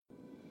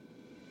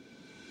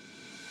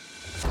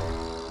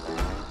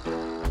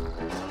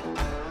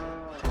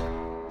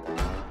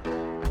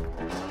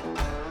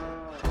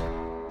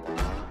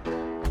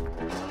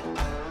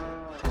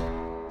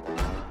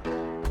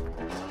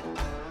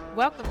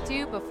Welcome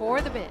to Before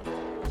the Bid,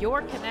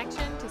 your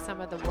connection to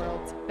some of the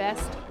world's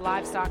best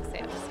livestock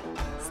sales.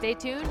 Stay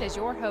tuned as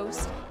your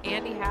host,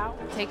 Andy Howe,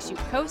 takes you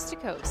coast to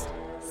coast,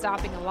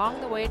 stopping along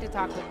the way to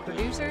talk with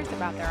producers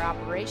about their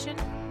operation,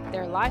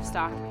 their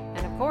livestock,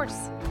 and of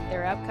course,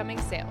 their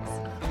upcoming sales.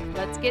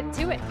 Let's get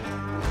to it.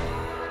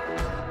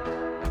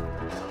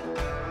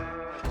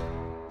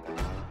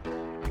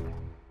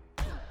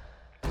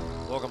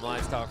 Welcome,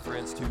 livestock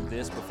friends, to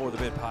this Before the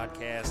Bid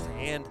podcast.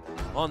 And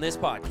on this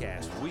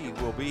podcast, we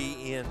will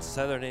be in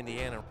Southern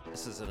Indiana.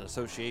 This is an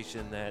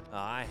association that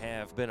I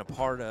have been a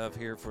part of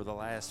here for the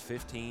last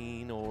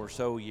 15 or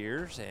so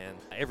years. And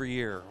every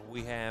year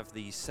we have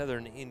the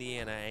Southern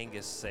Indiana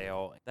Angus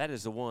sale. That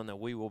is the one that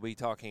we will be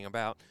talking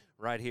about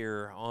right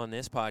here on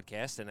this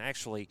podcast. And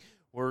actually,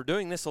 we're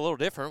doing this a little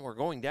different. We're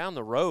going down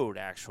the road,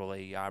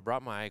 actually. I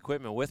brought my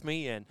equipment with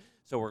me, and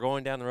so we're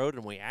going down the road,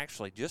 and we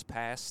actually just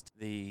passed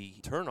the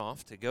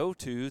turnoff to go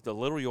to the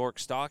Little York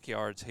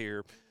Stockyards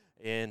here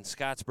in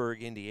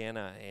Scottsburg,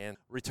 Indiana. And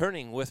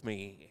returning with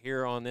me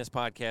here on this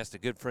podcast, a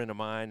good friend of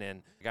mine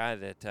and a guy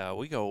that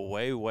we go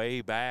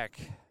way back,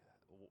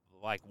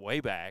 like way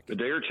back. A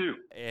day or two.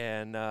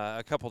 And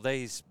a couple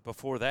days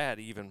before that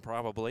even,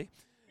 probably.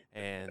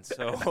 And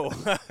so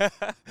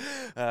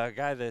a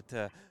guy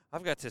that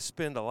I've got to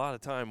spend a lot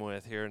of time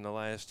with here in the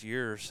last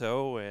year or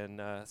so,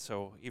 and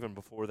so even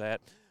before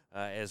that,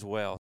 as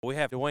well. We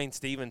have Duane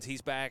Stephens.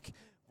 He's back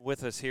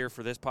with us here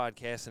for this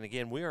podcast. And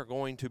again, we are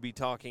going to be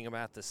talking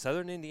about the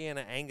Southern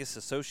Indiana Angus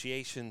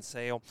Association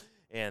sale.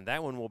 And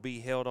that one will be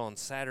held on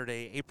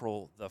Saturday,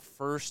 April the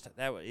 1st.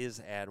 That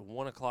is at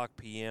 1 o'clock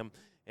p.m.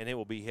 And it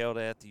will be held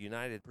at the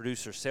United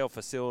Producer Sale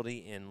Facility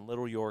in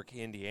Little York,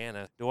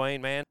 Indiana.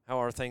 Duane, man,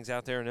 how are things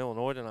out there in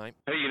Illinois tonight?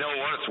 Hey, you know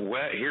what? It's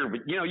wet here,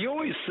 but you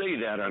always say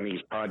that on these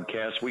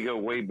podcasts. We go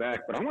way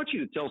back, but I want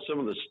you to tell some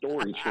of the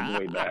stories from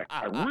way back.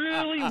 I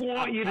really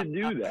want you to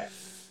do that.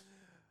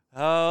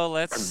 Oh,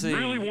 let's see. I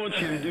really want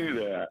you to do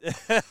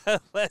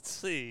that. Let's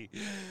see.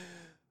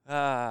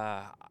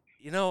 I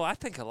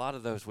think a lot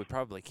of those we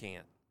probably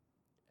can't.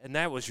 And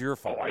that was your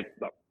fault.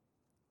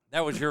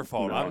 That was your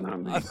fault.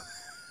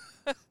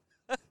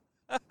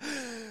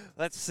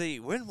 Let's see.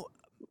 When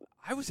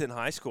I was in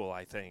high school,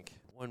 I think,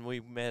 when we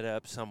met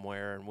up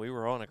somewhere and we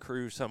were on a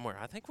cruise somewhere.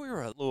 I think we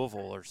were at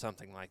Louisville or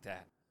something like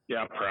that.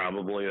 Yeah,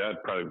 probably.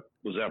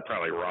 Was that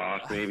probably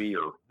Ross, maybe,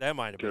 or that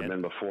might have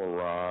been before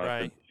Ross.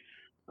 Right.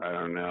 I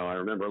don't know. I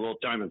remember a little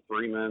time in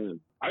Freeman, and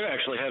I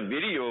actually have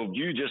video of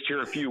you just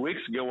here a few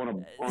weeks ago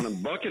on a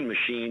bucking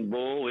machine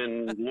bull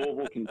in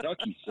Louisville,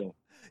 Kentucky. So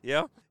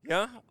yeah.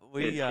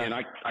 And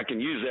I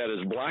can use that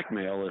as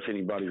blackmail if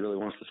anybody really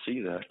wants to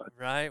see that.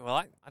 Right. Well,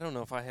 I don't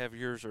know if I have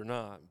yours or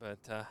not, but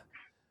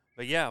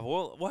yeah.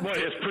 Well,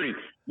 it's pretty.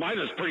 Mine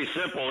is pretty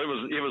simple.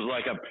 It was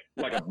like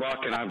a buck,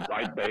 and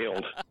I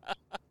bailed.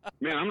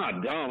 Man, I'm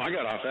not dumb. I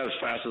got off as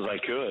fast as I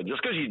could.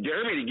 Just because you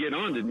dare me to get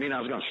on didn't mean I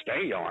was going to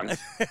stay on.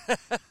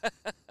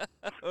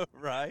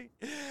 Right.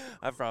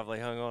 I probably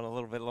hung on a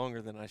little bit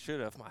longer than I should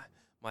have.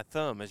 My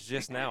thumb is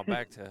just now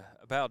back to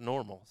about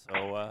normal.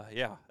 So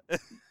yeah.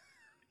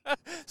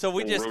 So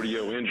we just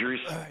rodeo injuries.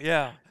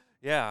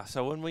 Yeah.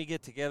 So when we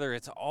get together,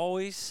 it's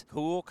always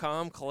cool,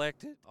 calm,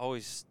 collected.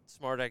 Always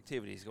smart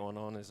activities going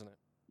on, isn't it?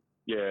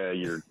 Yeah,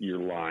 you're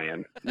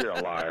lying. You're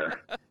a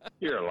liar.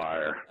 You're a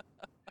liar.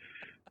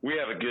 We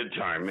have a good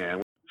time,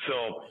 man.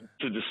 So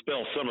to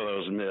dispel some of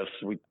those myths,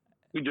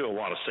 we do a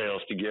lot of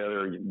sales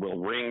together. We'll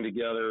ring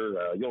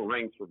together. You'll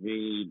ring for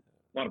me.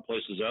 A lot of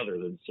places other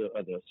than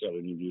the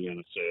Southern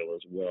Indiana sale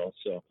as well.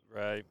 So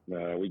right.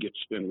 We get to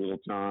spend a little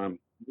time.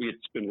 We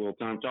get to spend a little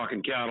time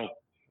talking cattle.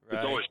 Right.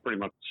 It's always pretty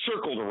much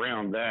circled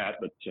around that,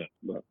 but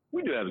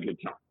we do have a good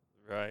time.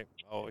 Right.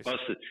 Always. Us,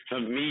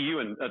 me, you,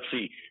 and let's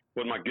see,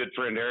 what my good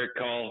friend Eric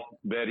called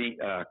Betty,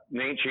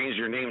 changed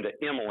her name to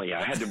Emily.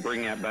 I had to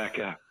bring that back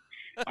up.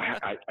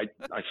 I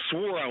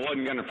swore I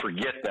wasn't going to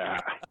forget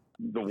that.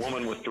 The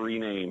woman with 3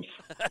 names.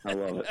 I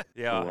love it.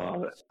 Yeah. I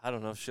love it. I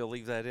don't know if she'll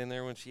leave that in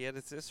there when she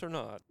edits this or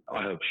not.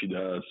 I hope she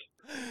does.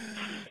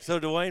 So,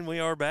 Duane, we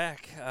are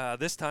back.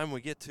 This time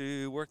we get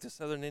to work the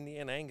Southern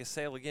Indiana Angus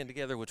sale again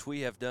together, which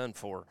we have done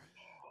for,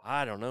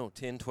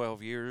 10,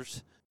 12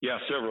 years. Yeah,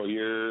 several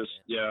years.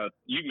 Yeah,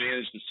 you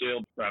managed the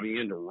sale probably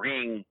into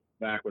ring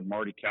back when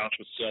Marty Couch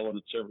was selling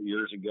it several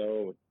years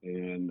ago,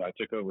 and I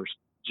took over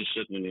just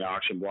sitting in the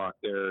auction block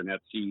there in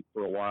that seat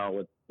for a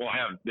while. I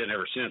haven't been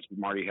ever since.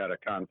 Marty had a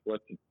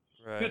conflict.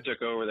 Right. I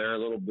took over there a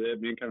little bit.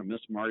 Me and kind of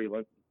miss Marty.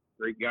 Like,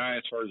 great guy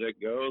as far as that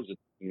goes.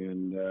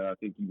 And I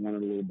think he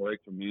wanted a little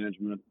break from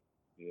management.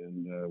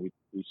 And we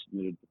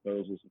submitted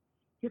proposals.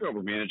 Took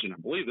over managing. I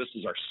believe this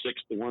is our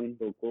 6th one.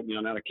 Don't quote me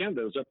on that. I counted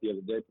those up the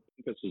other day. I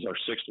think this is our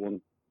 6th one.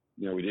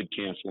 We did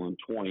cancel on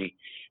 20. If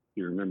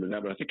you remember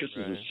that. But I think this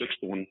is the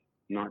 6th one,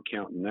 not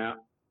counting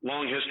that.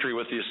 Long history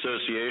with the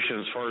association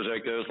as far as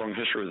that goes. Long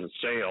history with the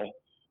sale.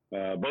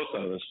 Both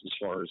of us as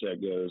far as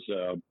that goes.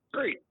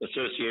 Great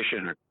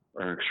association, a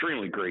an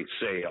extremely great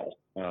sale,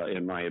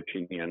 in my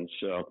opinion.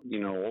 So,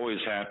 always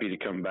happy to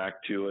come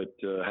back to it,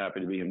 happy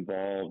to be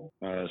involved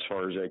as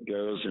far as that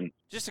goes. And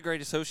just a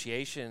great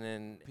association,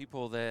 and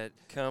people that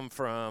come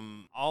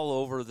from all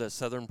over the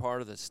southern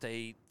part of the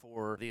state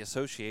for the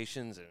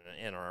associations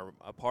and are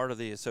a part of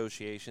the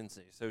associations.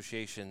 The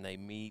association, they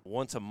meet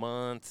once a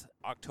month,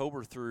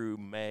 October through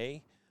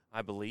May,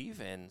 I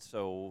believe, and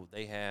so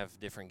they have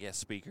different guest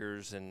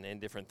speakers and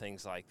different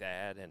things like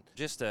that, and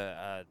just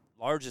a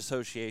large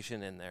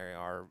association, and they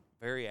are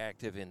very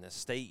active in the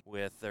state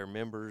with their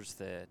members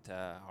that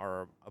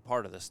are a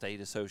part of the state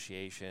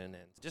association,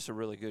 and just a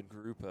really good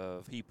group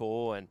of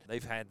people. And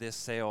they've had this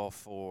sale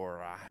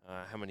for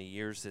how many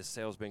years this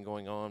sale's been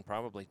going on?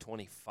 Probably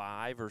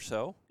 25 or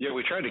so. Yeah,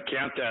 we tried to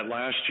count that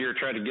last year,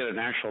 tried to get an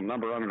actual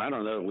number on it. I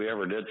don't know if we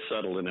ever did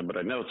settle in it, but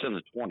I know it's in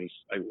the 20s.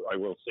 I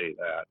will say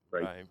that.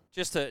 Right.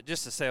 Just a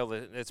sale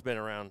that's been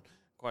around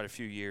quite a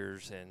few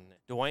years, and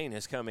Duane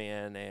has come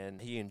in,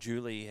 and he and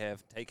Julie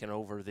have taken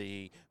over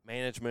the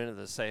management of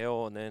the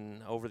sale and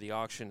then over the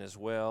auction as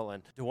well.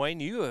 And Duane,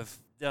 you have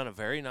done a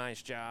very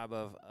nice job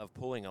of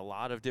pulling a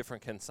lot of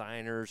different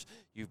consigners.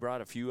 You've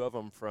brought a few of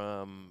them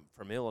from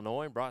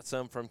Illinois, brought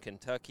some from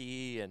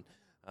Kentucky, and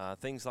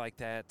things like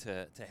that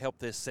to help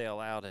this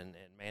sale out. And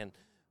man,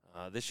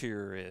 this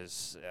year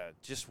is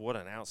just what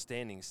an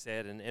outstanding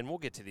set, and we'll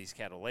get to these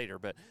cattle later,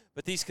 but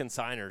these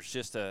consigners,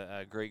 just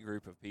a great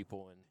group of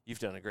people, and you've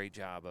done a great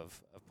job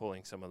of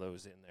pulling some of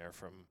those in there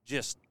from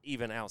just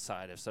even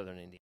outside of Southern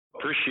Indiana.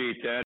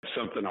 Appreciate that.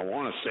 Something I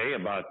want to say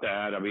about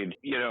that. I mean,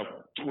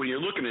 when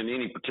you're looking at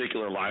any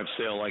particular live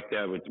sale like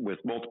that with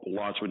multiple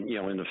lots, in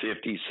the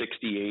 50,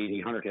 60,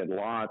 80, 100 head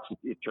lots,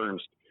 it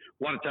turns.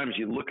 A lot of times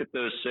you look at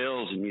those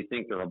sales and you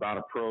think they're about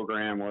a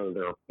program, whether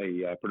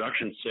they're a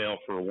production sale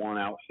for one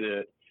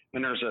outfit,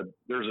 and there's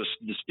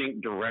a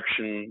distinct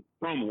direction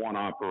from one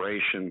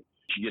operation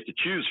that you get to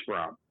choose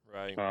from.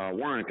 Right.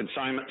 We're in a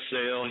consignment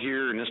sale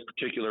here in this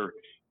particular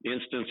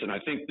instance, and I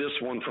think this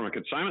one, from a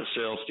consignment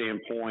sale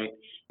standpoint,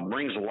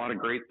 brings a lot of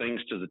great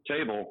things to the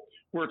table,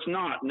 where it's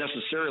not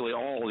necessarily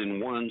all in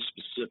one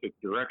specific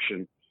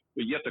direction,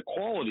 but yet the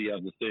quality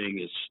of the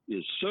thing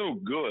is so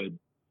good.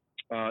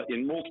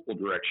 In multiple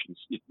directions.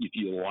 If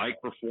you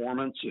like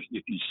performance,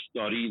 if you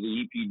study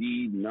the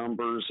EPD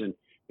numbers and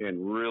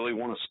really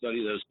want to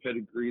study those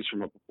pedigrees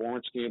from a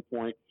performance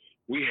standpoint,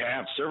 we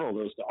have several of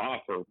those to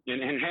offer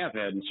and have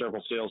had in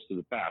several sales to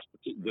the past,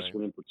 this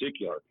one in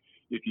particular.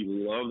 If you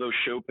love those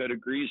show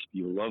pedigrees, if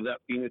you love that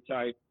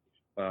phenotype,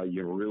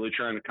 you're really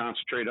trying to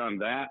concentrate on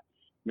that,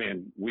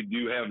 man, we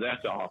do have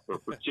that to offer,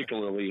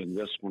 particularly in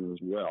this one as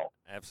well.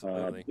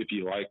 Absolutely. If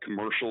you like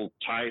commercial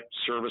type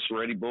service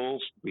ready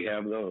bulls, we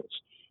have those.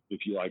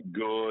 If you like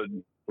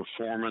good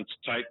performance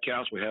type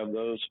cows, we have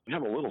those. We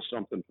have a little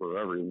something for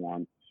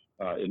everyone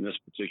in this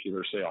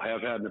particular sale. I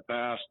have had in the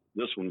past.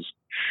 This one's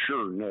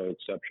sure no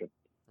exception.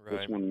 Right.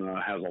 This one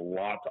has a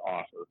lot to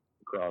offer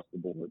across the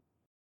board.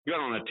 Got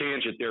on a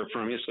tangent there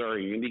from you.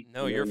 Sorry, Andy.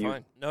 No, you're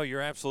fine. No,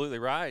 you're absolutely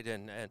right.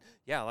 And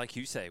yeah, like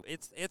you say,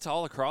 it's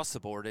all across the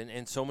board,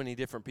 and so many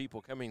different people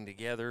coming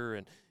together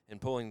and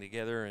pulling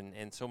together,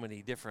 and so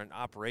many different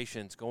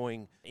operations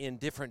going in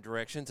different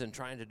directions and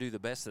trying to do the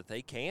best that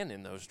they can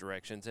in those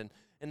directions. And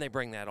they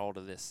bring that all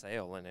to this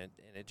sale, and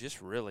it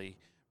just really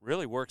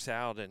works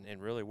out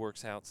and really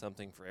works out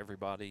something for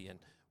everybody. And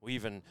we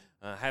even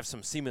have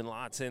some semen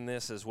lots in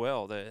this as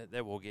well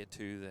that we'll get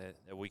to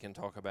that we can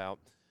talk about.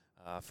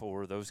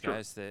 For those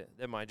guys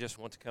that might just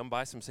want to come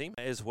buy some semen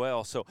as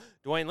well. So,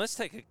 Duane, let's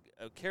take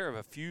care of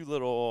a few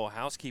little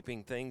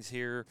housekeeping things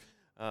here.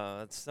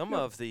 Some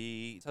of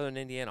the Southern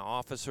Indiana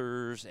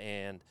officers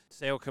and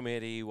sale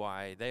committee,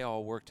 why they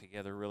all work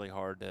together really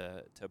hard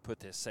to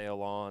put this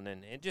sale on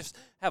and just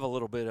have a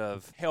little bit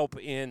of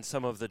help in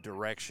some of the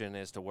direction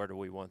as to where do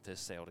we want this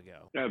sale to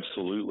go.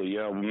 Absolutely.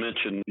 Yeah, we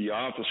mentioned the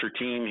officer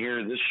team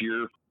here this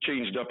year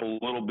changed up a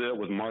little bit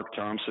with Mark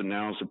Thompson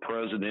now as the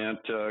president,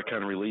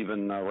 kind of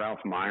relieving Ralph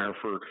Meyer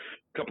for a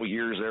couple of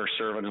years there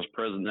serving as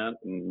president,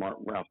 and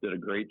Ralph did a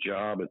great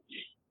job.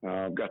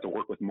 I've got to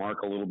work with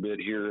Mark a little bit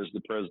here as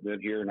the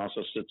president here, and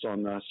also sits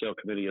on the sale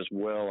committee as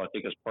well, I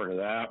think, as part of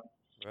that.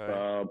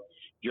 Right.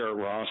 Jared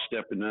Ross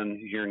stepping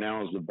in here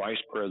now as the vice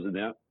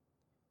president.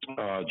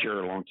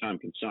 Jared, a long-time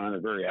consignor,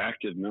 a very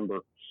active member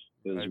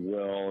as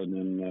well. And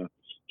then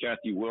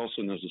Kathy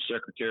Wilson as the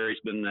secretary. Has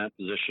been in that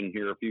position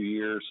here a few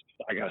years.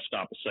 I got to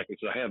stop a second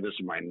because I have this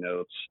in my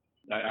notes.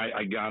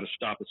 I got to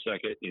stop a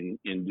second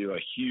and do a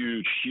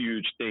huge,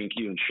 huge thank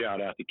you and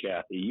shout out to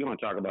Kathy. You want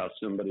to talk about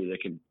somebody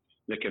that can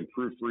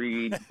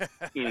proofread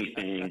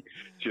anything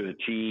to a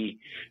T,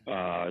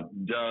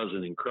 does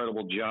an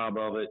incredible job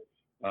of it.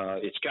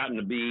 It's gotten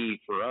to be,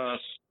 for us,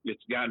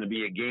 it's gotten to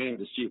be a game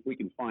to see if we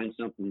can find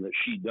something that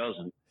she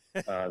doesn't.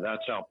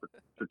 That's how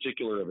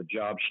particular of a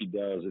job she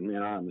does. And,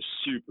 man, I'm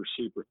super,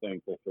 super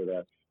thankful for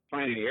that.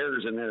 Finding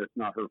errors in there, it's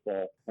not her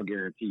fault. I'll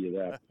guarantee you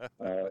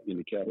that in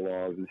the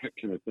catalog and that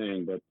kind of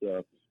thing. But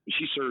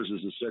she serves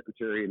as the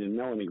secretary. And then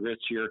Melanie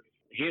Ritz here,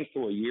 a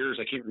handful of years,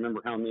 I can't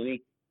remember how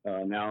many,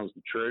 now is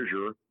the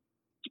treasurer.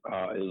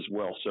 as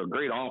well. So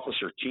great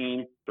officer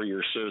team for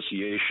your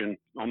association.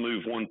 I'll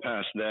move one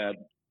past that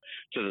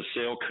to the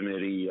sale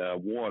committee.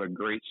 What a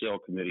great sale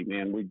committee,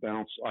 man. We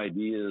bounce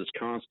ideas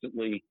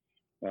constantly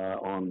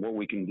on what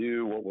we can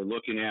do, what we're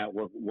looking at,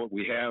 what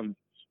we have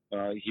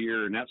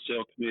here in that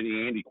sale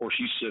committee. Andy, of course,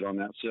 you sit on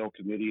that sale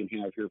committee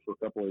and have here for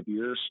a couple of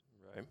years.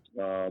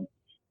 Right.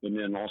 And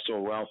then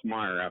also Ralph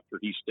Meyer, after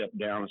he stepped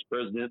down as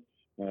president,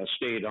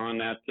 stayed on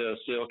that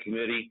sale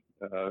committee,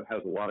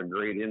 has a lot of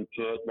great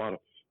input, a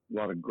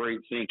lot of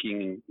great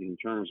thinking in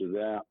terms of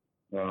that.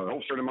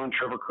 Old friend of mine,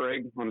 Trevor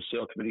Craig, on the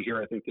sale committee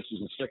here. I think this is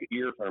the second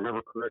year, if I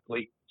remember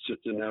correctly.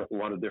 Sits in there with a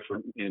lot of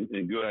different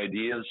and good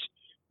ideas.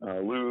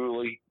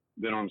 Literally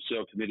been on the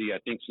sale committee, I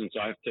think, since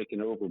I've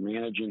taken over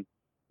managing.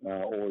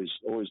 Always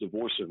the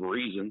voice of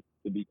reason,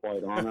 to be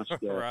quite honest.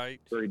 Right.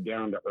 Very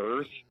down to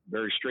earth,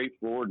 very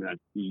straightforward, and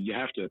you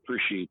have to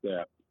appreciate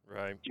that.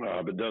 Right.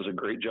 But does a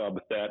great job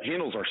with that.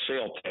 Handles our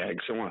sale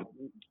tags. So I want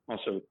to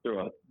also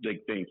throw a big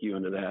thank you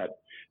into that.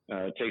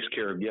 Takes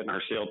care of getting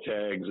our sale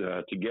tags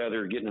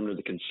together, getting them to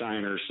the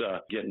consigners,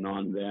 getting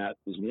on that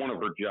is one of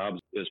her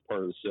jobs as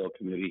part of the sale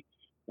committee.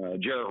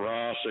 Jarrett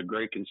Ross, a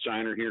great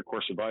consigner here. Of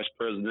course, the vice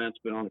president's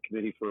been on the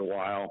committee for a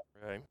while.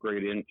 Right.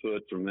 Great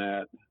input from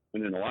that.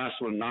 And then the last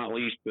one, not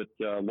least, but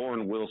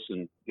Lauren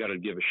Wilson. Got to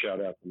give a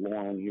shout out to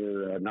Lauren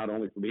here, not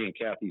only for being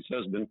Kathy's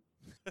husband.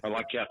 I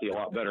like Kathy a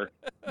lot better,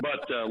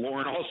 but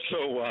Lauren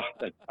also,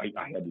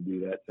 I had to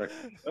do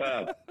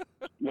that.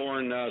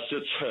 Lauren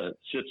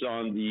sits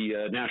on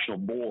the national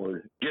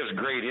board, gives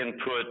great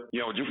input,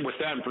 with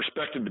that in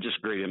perspective, but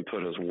just great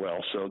input as well.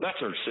 So that's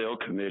our sale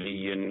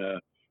committee,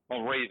 and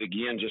I'll rate it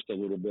again just a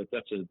little bit.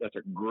 That's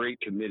a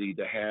great committee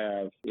to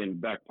have in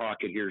back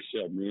pocket here,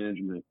 sale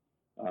management.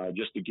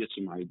 Just to get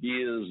some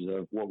ideas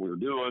of what we're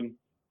doing,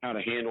 how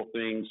to handle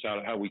things,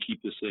 how we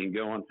keep this thing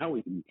going, how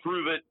we can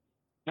improve it,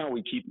 how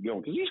we keep it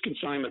going. Because these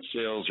consignment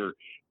sales are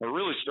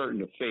really starting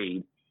to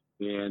fade,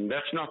 and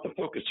that's not the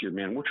focus here,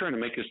 man. We're trying to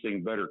make this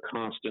thing better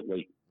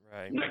constantly.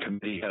 Right. And that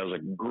committee has a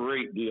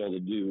great deal to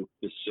do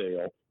with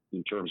sale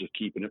in terms of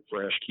keeping it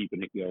fresh,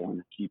 keeping it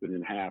going, keeping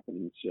it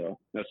happening. So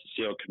that's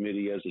the sale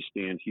committee as they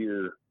stand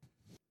here.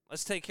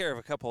 Let's take care of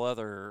a couple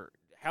other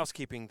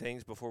housekeeping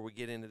things before we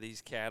get into these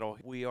cattle.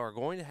 We are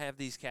going to have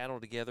these cattle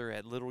together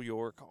at Little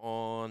York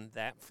on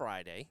that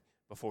Friday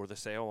before the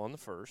sale on the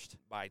 1st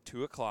by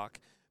 2 o'clock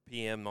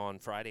p.m. on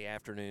Friday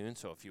afternoon.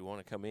 So if you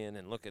want to come in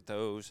and look at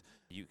those,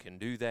 you can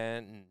do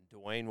that. And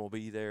Duane will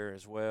be there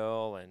as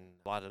well, and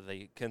a lot of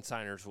the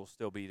consigners will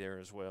still be there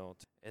as well.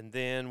 And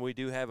then we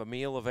do have a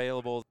meal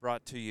available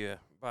brought to you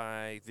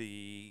by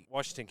the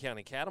Washington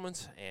County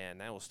Cattlemen's, and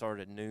that will start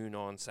at noon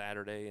on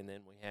Saturday, and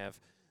then we have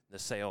the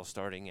sale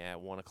starting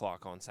at 1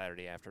 o'clock on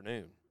Saturday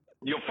afternoon.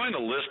 You'll find a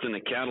list in the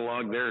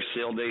catalog there,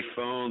 sale day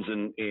phones,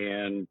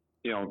 and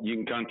you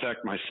can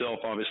contact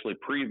myself, obviously,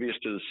 previous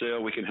to the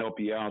sale. We can help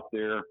you out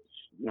there.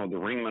 The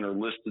ringmen are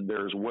listed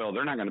there as well.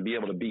 They're not going to be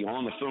able to be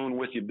on the phone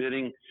with you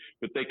bidding,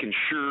 but they can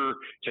sure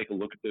take a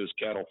look at those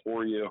cattle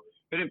for you.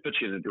 They didn't put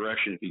you in a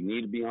direction if you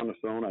need to be on the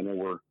phone. I know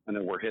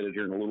we're headed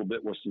here in a little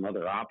bit with some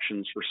other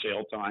options for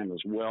sale time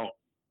as well.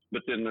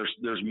 But then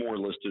there's more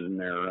listed in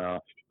there.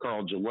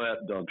 Carl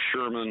Gillette, Doug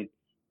Sherman,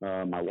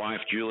 my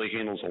wife Julie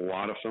handles a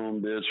lot of phone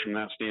bids from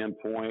that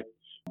standpoint.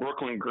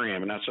 Brooklyn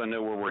Graham, and I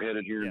know where we're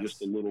headed here in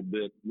just a little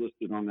bit,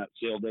 listed on that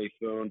sale day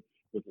phone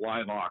with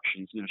live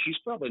auctions. She's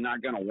probably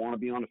not going to want to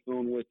be on the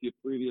phone with you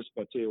previous,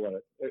 but I tell you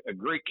what, a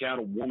great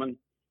cattle woman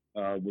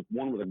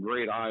with a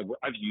great eye.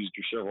 I've used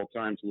her several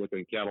times to look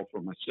at cattle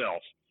for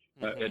myself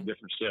at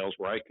different sales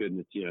where I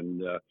couldn't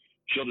attend.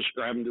 She'll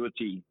describe them to a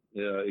T,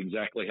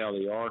 exactly how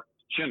they are.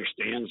 She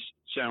understands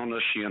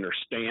soundness. She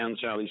understands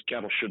how these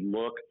cattle should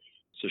look,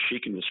 so she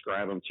can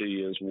describe them to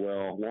you as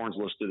well. Lauren's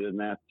listed in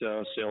that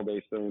sale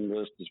day phone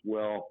list as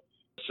well.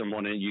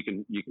 Someone you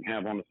can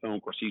have on the phone.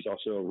 Of course, he's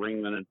also a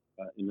ringman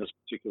in this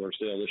particular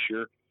sale this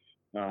year.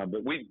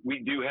 But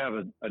we do have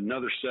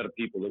another set of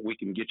people that we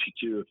can get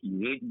you to if you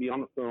need to be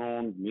on the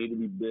phone, need to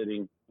be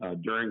bidding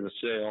during the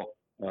sale,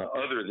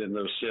 other than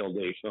those sale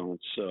day phones.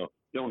 So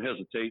don't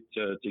hesitate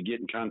to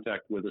get in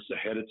contact with us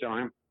ahead of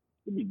time.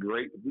 It'd be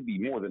great. We'd be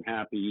more than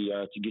happy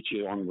to get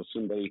you on with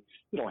somebody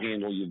that'll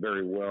handle you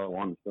very well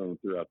on the phone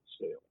throughout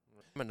the sale.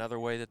 Another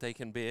way that they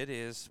can bid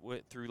is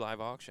through live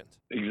auctions.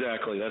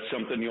 Exactly. That's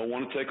something you'll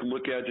want to take a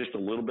look at just a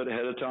little bit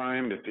ahead of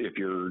time. If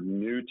you're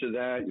new to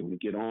that, you want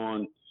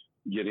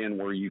to get in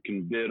where you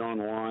can bid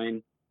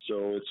online.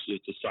 So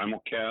it's a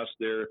simulcast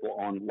there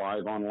on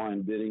live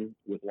online bidding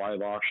with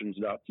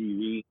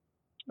liveauctions.tv.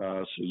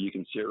 So you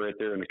can sit right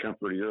there in the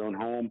comfort of your own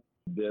home,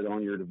 bid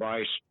on your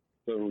device,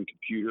 phone,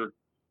 computer,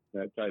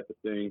 that type of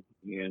thing,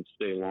 and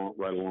stay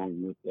right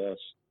along with us,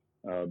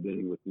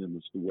 bidding with them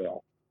as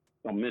well.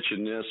 I'll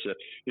mention this,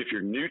 if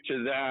you're new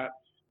to that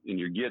and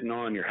you're getting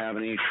on, you're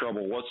having any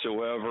trouble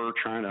whatsoever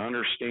trying to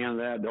understand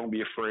that, don't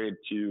be afraid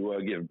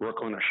to give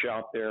Brooklyn a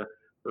shout there.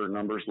 Her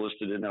number's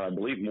listed in there, I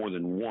believe, more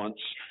than once.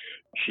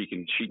 She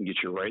can get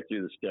you right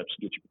through the steps,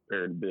 get you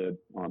prepared to bid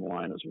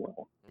online as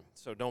well.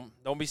 So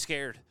don't be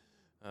scared.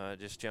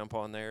 Just jump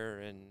on there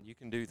and you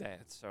can do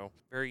that. So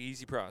very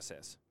easy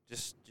process.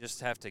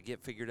 Just have to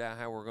get figured out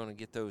how we're going to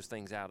get those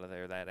things out of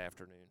there that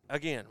afternoon.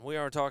 Again, we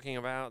are talking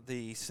about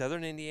the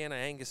Southern Indiana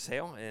Angus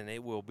Sale, and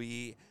it will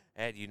be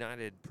at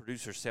United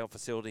Producer Sale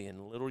Facility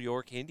in Little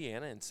York,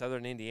 Indiana, in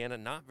Southern Indiana,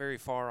 not very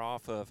far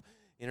off of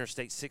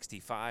Interstate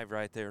 65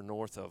 right there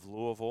north of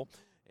Louisville.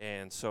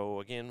 And so,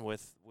 again,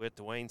 with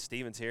Duane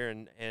Stephens here.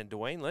 And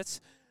Duane,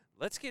 let's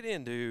get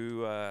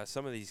into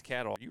some of these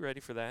cattle. Are you ready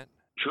for that?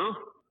 Sure.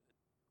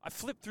 I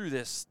flipped through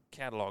this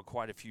catalog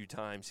quite a few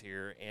times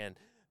here, and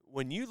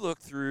when you look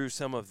through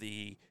some of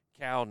the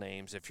cow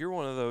names, if you're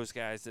one of those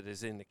guys that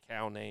is into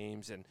cow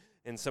names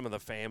and some of the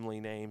family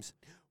names,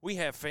 we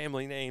have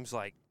family names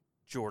like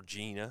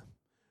Georgina.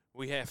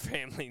 We have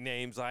family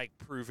names like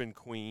Proven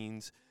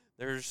Queens.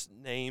 There's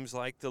names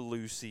like the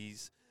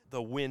Lucys,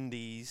 the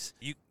Wendy's.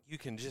 You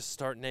can just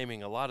start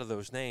naming a lot of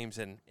those names.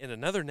 And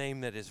another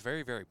name that is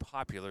very, very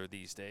popular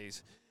these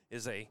days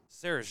is a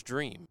Sarah's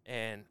Dream.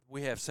 And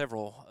we have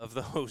several of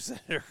those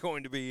that are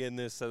going to be in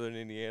this Southern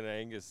Indiana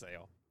Angus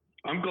sale.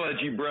 I'm glad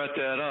you brought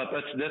that up.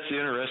 That's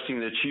interesting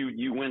that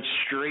you went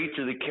straight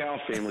to the cow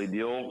family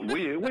deal.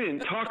 We didn't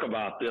talk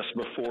about this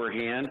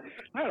beforehand.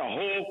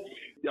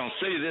 I'll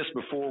say this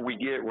before we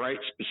get right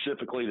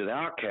specifically to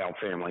that cow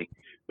family,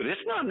 but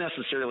it's not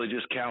necessarily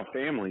just cow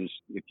families.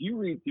 If you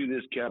read through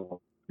this catalog,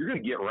 you're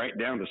going to get right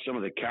down to some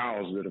of the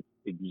cows that are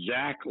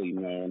exactly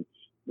known.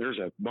 There's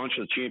a bunch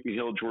of Champion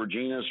Hill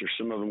Georginas, or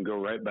some of them go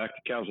right back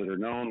to cows that are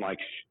known, like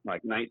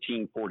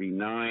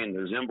 1949.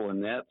 There's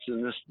Emblenettes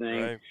in this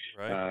thing.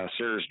 Right.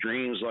 Sarah's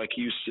Dreams, like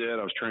you said.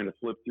 I was trying to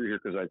flip through here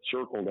because I'd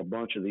circled a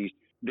bunch of these.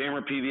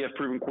 Dammer PVF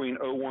Proven Queen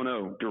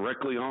 010,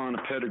 directly on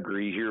a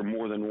pedigree here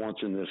more than once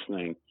in this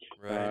thing.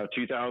 Right.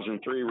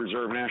 2003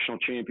 Reserve National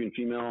Champion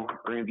Female,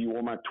 Grandview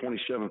Womack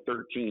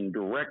 2713,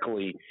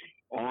 directly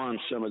on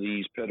some of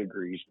these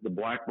pedigrees. The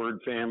Blackbird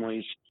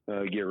families,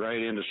 get right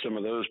into some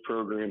of those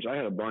programs. I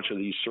had a bunch of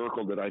these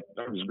circled that I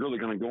was really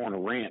going to go on a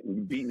rant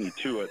and beat me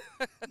to it.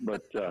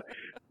 But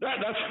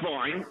that's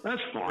fine.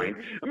 That's fine.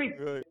 I mean,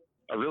 Right.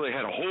 I really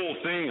had a whole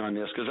thing on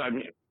this because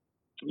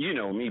you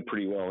know me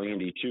pretty well,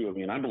 Andy, too. I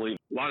mean, I believe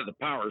a lot of the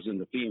power's in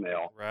the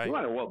female, Right. no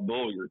matter what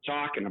bull you're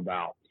talking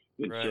about.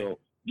 And Right. so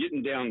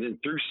getting down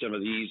through some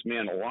of these,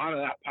 man, a lot of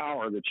that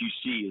power that you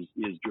see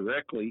is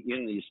directly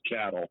in these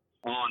cattle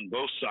on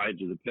both sides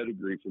of the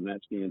pedigree from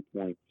that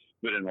standpoint.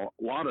 But in a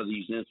lot of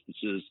these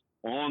instances,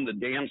 on the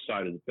dam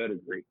side of the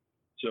pedigree.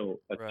 So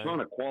a Right. ton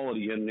of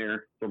quality in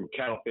there from a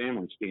cattle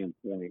family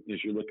standpoint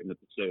as you're looking at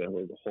the sale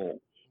as a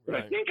whole. But I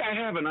Right. think I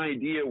have an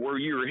idea where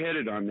you're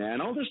headed on that,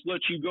 and I'll just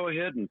let you go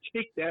ahead and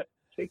take that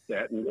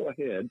and go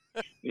ahead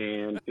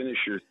and finish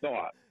your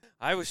thought.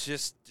 I was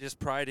just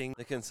priding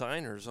the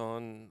consigners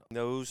on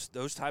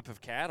those type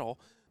of cattle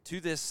to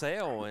this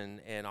sale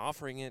and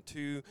offering it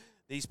to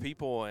these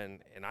people,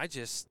 and I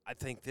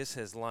think this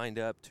has lined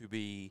up to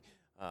be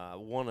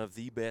one of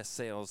the best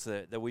sales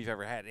that we've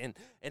ever had. And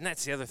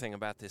that's the other thing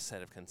about this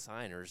set of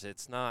consigners.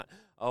 It's not,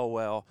 oh,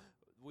 well,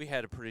 we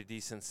had a pretty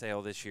decent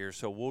sale this year,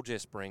 so we'll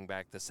just bring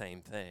back the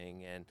same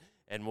thing,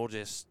 and we'll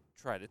just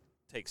try to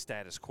take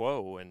status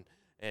quo.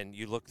 And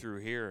you look through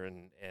here,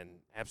 and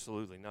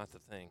absolutely not the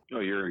thing. Oh,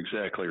 you're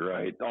exactly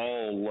right.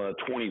 All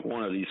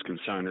 21 of these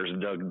consigners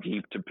dug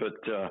deep to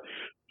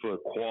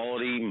put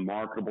quality,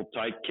 marketable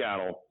type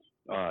cattle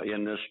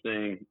in this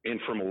thing,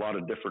 and from a lot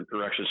of different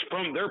directions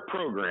from their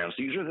programs.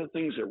 These are the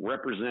things that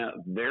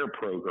represent their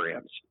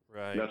programs.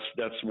 Right.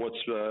 That's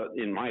what's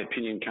in my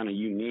opinion kind of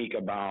unique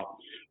about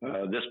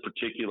this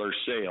particular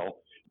sale.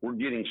 We're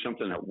getting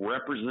something that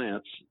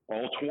represents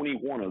all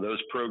 21 of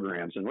those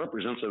programs and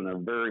represents them in a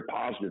very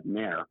positive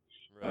manner.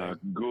 Right.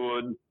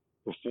 Good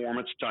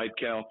performance type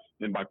cattle,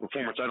 and by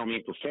performance I don't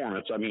mean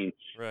performance, I mean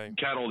Right.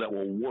 cattle that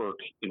will work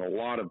in a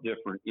lot of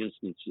different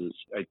instances.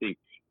 I think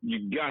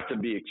you got to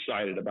be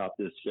excited about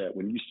this set.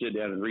 When you sit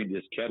down and read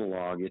this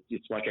catalog,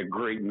 it's like a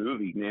great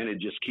movie, man. It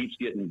just keeps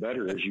getting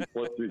better as you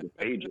flip through the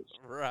pages.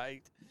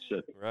 Right.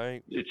 So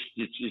Right.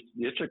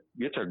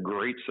 it's a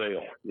great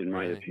sale, in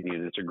my Right.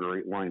 opinion. It's a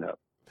great lineup.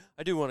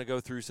 I do want to go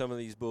through some of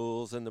these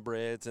bulls and the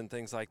breds and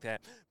things like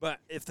that. But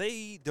if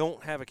they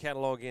don't have a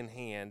catalog in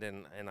hand,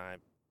 and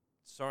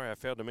sorry I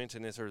failed to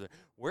mention this earlier,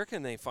 where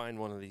can they find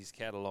one of these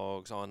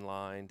catalogs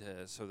online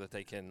so that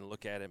they can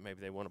look at it? Maybe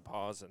they want to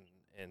pause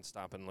and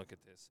stop and look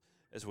at this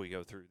as we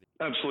go through.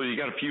 Absolutely. You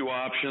got a few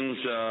options.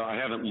 I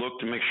haven't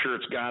looked to make sure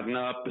it's gotten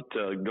up, but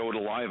go to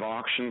live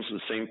auctions,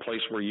 the same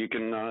place where you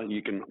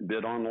can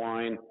bid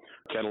online.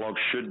 Catalog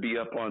should be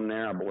up on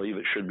there. I believe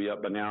it should be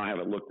up by now. I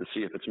haven't looked to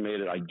see if it's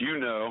made it. I do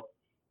know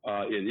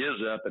it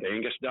is up at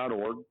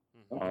angus.org.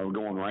 Mm-hmm.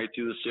 Going right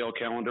through the sale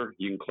calendar.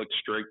 You can click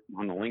straight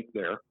on the link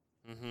there.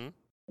 Mm-hmm.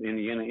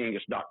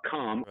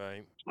 SouthernIndianaAngus.com.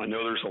 Right. I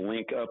know there's a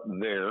link up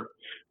there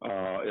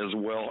as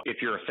well. If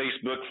you're a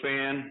Facebook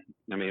fan,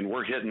 I mean,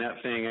 we're hitting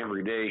that thing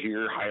every day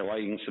here,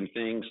 highlighting some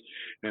things,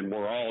 and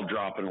we're all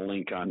dropping a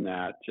link on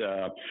that,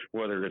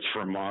 whether it's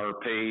from our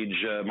page,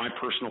 my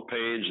personal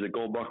page, the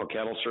Gold Buckle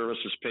Cattle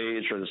Services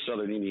page, or the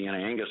Southern Indiana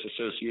Angus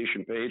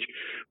Association page,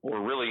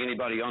 or really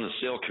anybody on the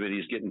sale committee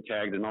is getting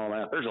tagged and all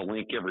that. There's a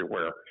link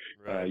everywhere.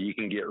 Right. You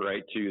can get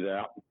right to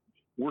that.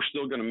 We're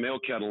still going to mail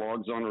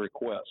catalogs on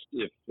request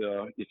if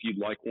you'd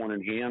like one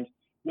in hand.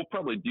 We'll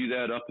probably do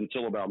that up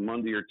until about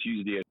Monday or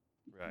Tuesday.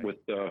 Right. With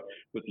the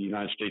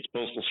United States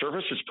Postal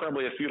Service. It's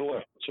probably a futile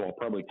effort, so I'll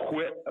probably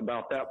quit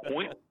about that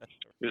point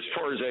as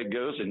far as that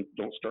goes, and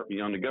don't start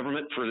me on the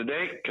government for the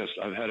day, because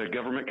I've had a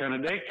government kind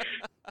of day.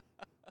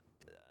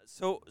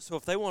 So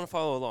if they want to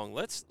follow along,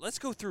 let's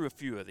go through a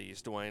few of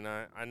these, Duane.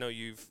 I know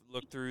you've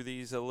looked through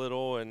these a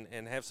little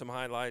and have some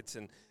highlights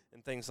and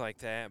things like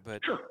that,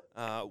 but sure.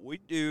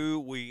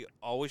 We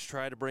always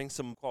try to bring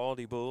some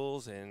quality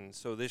bulls, and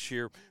so this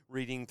year,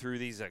 reading through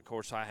these, of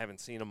course, I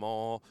haven't seen them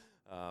all,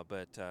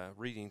 but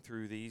reading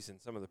through these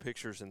and some of the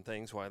pictures and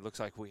things, it looks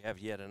like we have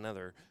yet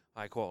another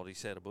high-quality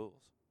set of bulls.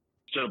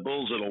 Set of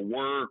bulls that'll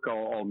work.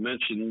 I'll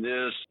mention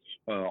this.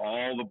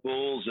 All the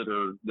bulls that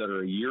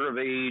are a year of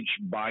age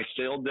by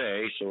sale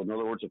day, so in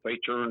other words, if they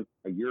turn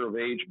a year of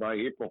age by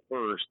April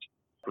 1st,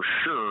 for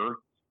sure,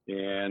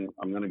 and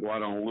I'm going to go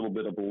out on a little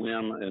bit of a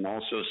limb and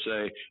also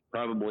say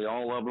probably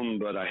all of them,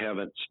 but I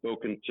haven't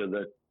spoken to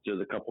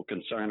the couple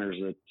consigners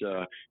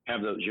that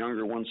have those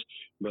younger ones.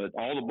 But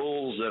all the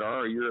bulls that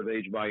are a year of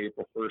age by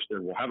April 1st, they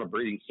will have a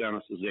breeding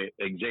status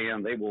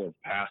exam. They will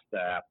have passed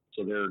that.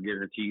 So they're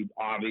guaranteed,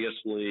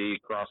 obviously,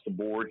 across the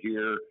board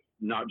here,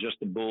 not just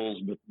the bulls,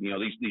 but,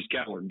 these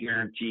cattle are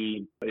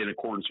guaranteed in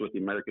accordance with the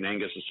American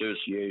Angus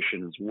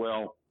Association as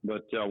well.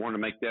 But I want to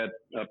make that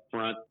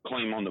upfront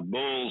claim on the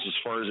bulls as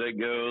far as that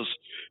goes.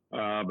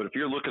 But if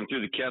you're looking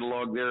through the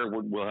catalog there,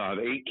 we'll have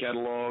 8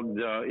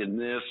 cataloged in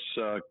this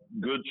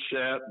good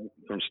set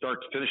from start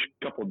to finish,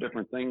 a couple of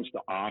different things to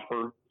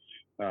offer.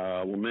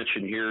 We'll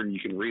mention here, and you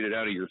can read it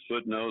out of your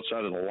footnotes,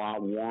 out of the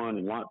Lot 1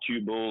 and Lot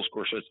 2 bulls. Of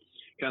course, it's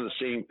kind of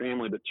the same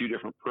family, but 2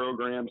 different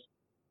programs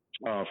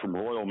from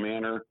Royal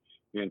Manor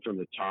and from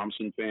the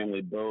Thompson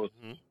family, both.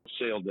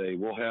 Sale day.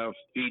 We'll have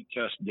feed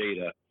test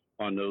data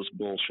on those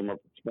bulls from a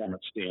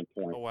performance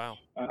standpoint. Oh, wow.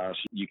 So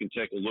you can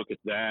take a look at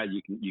that.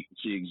 You can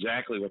see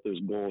exactly what those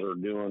bulls are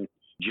doing.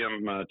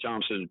 Jim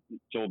Thompson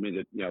told me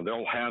that,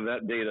 they'll have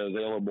that data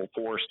available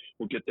for us.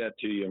 We'll get that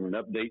to you on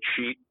an update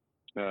sheet.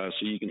 So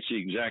you can see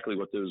exactly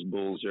what those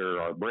bulls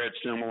are bred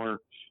similar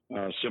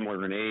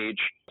in age.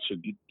 So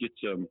get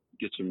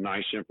some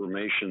nice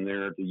information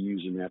there to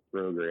use in that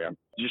program.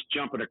 Just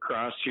jumping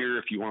across here,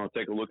 if you want to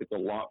take a look at the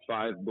Lot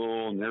 5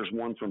 bull, and there's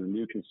one from a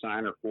new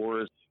consignor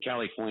for us,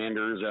 Callie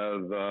Flanders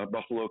of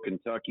Buffalo,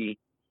 Kentucky.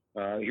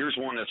 Here's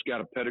one that's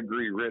got a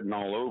pedigree written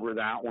all over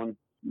that one.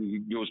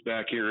 It goes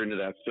back here into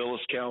that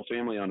Phyllis cow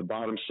family on the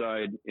bottom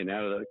side and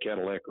out of the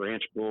Cadillac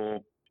Ranch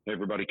bull.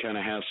 Everybody kind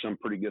of has some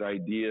pretty good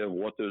idea of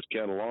what those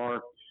cattle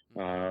are.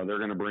 They're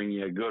going to bring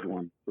you a good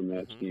one from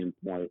that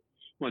standpoint.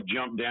 I'm going to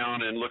jump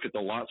down and look at the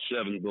Lot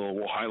 7 bull.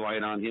 We'll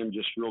highlight on him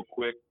just real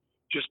quick,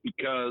 just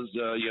because,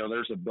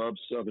 there's above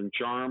Southern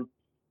Charm.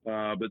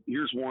 But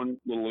here's one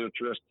little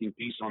interesting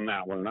piece on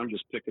that one, and I'm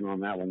just picking on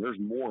that one. There's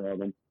more of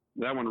them.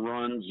 That one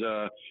runs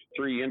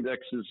 3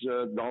 indexes,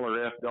 $F,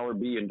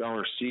 $B, and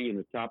 $C in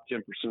the top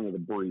 10% of the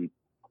breed.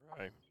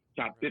 Right.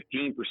 Top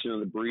 15% of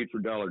the breed for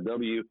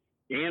 $W.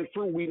 And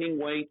for weaning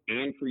weight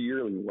and for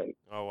yearling weight.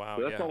 Oh, wow.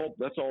 So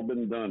that's all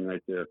been done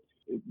right there.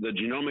 The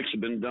genomics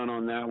have been done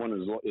on that one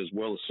as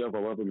well as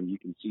several of them, and you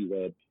can see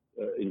that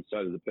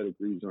inside of the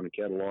pedigrees on the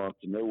catalog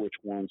to know which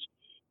ones.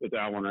 But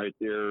that one right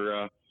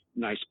there,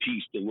 nice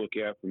piece to look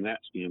at from that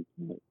standpoint.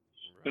 Right.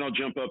 And I'll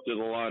jump up to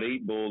the Lot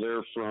 8 bull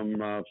there from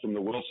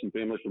the Wilson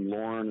family, from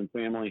Lauren and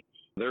family.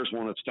 There's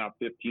one that's top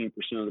 15%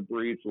 of the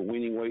breed for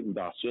weaning weight and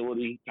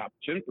docility, top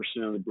 10%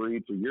 of the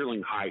breed for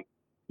yearling height.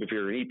 If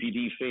you're an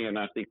EPD fan,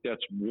 I think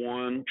that's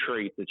one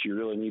trait that you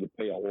really need to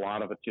pay a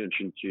lot of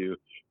attention to,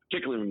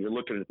 particularly when you're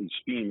looking at these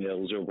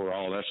females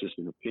overall. That's just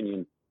an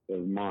opinion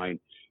of mine.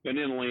 And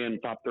then land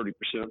top 30%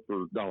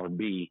 for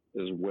 $B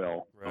as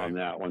well on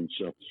that one.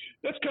 So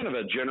that's kind of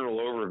a general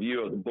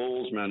overview of the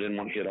bulls. Man, I didn't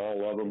want to hit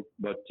all of them,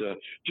 but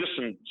just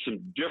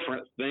some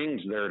different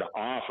things there to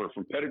offer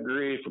from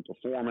pedigree, for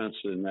performance,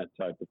 and that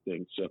type of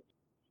thing. So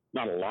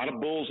not a lot of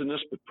bulls in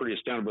this, but pretty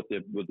astounded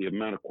with the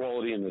amount of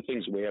quality and the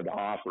things that we have to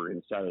offer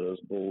inside of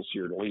those bulls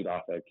here to lead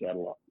off that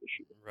catalog this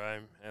year.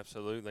 Right,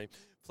 absolutely.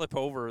 Flip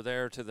over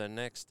there to the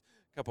next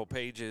couple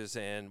pages,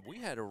 and we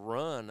had a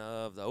run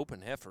of the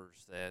open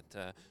heifers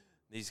that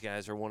these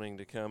guys are wanting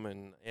to come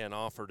and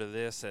offer to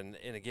this. And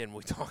again,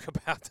 we talk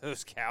about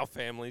those cow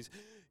families.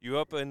 You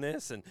up in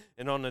this,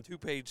 and on the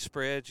 2-page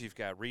spreads, you've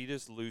got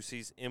Rita's,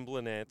 Lucy's,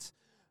 Emblenettes,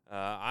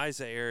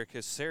 Isa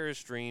Erica's,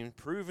 Sarah's Dream,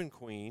 Proven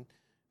Queen.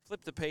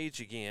 Flip the page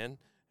again,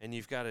 and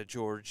you've got a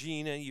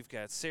Georgina, you've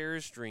got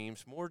Sarah's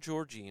Dreams, more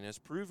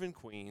Georginas, Proven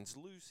Queens,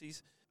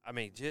 Lucy's. I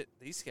mean,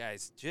 these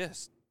guys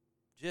just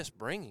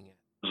bringing it.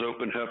 Those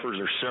open heifers,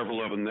 there's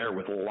several of them there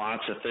with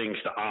lots of things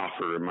to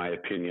offer, in my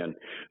opinion.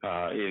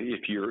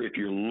 If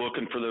you're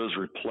looking for those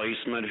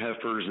replacement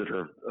heifers that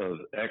are of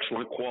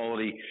excellent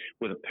quality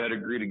with a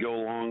pedigree to go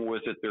along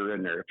with it, they're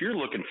in there. If you're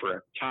looking for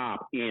a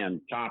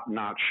top-end,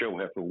 top-notch show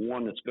heifer,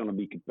 one that's going to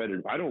be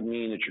competitive, I don't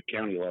mean at your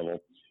county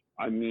level.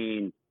 I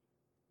mean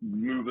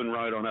moving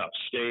right on up,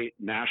 state,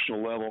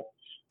 national level.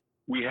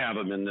 We have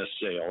them in this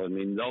sale. I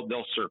mean,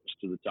 they'll surface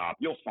to the top.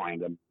 You'll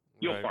find them.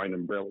 You'll find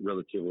them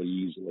relatively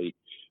easily.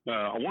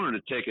 I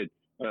wanted to take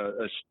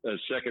a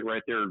second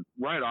right there,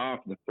 right off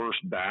the first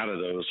bat of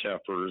those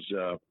heifers,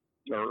 or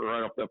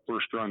right off that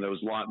first run,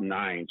 those lot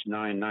 9s,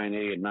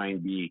 9A and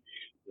 9B.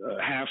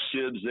 Half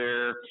Sibs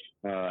there,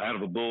 out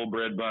of a bull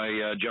bred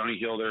by Johnny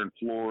Hill there in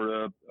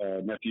Florida,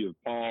 nephew of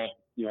Paul,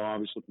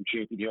 obviously from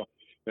Champion Hill,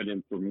 and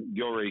then from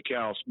Gilray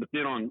cows. But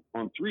then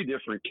on 3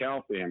 different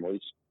cow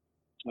families,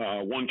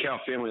 one cow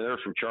family there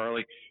from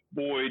Charlie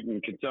Boyd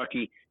in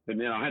Kentucky, and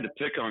then I had to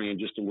pick on you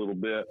just a little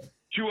bit.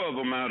 2 of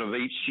them out of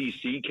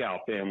HCC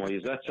cow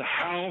families. That's a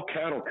Howell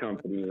Cattle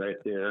Company right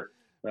there.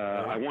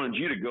 I wanted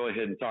you to go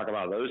ahead and talk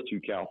about those 2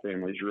 cow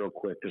families real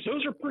quick, because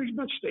those are pretty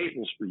much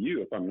staples for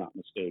you, if I'm not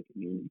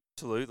mistaken.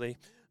 Absolutely.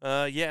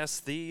 Yes,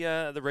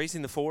 the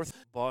Raising the Fourth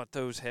bought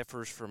those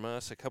heifers from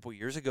us a couple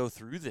years ago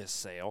through this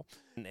sale,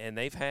 and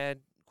they've had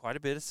quite a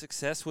bit of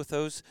success with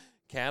those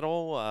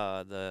cattle.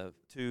 The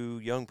 2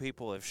 young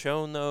people have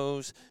shown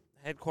those,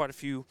 had quite a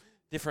few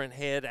different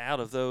head out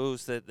of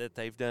those that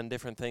they've done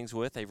different things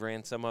with. They've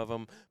ran some of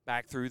them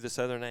back through the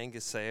Southern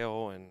Angus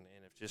sale and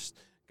have just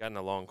gotten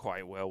along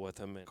quite well with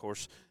them. And of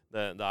course,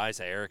 the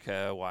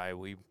Isarica, why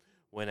we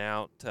went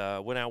out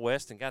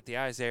west and got the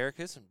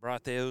Isaricas and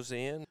brought those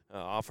in,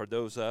 offered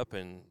those up,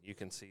 and you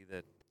can see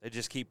that they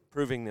just keep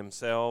proving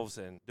themselves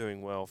and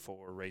doing well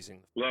for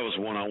raising. Well, that was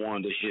one I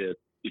wanted to hit.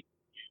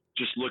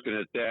 Just looking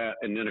at that,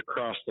 and then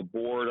across the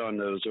board on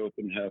those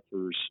open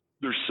heifers,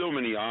 there's so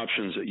many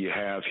options that you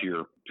have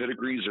here.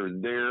 Pedigrees are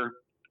there.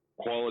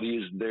 Quality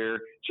is there.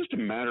 It's just a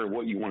matter of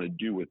what you want to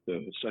do with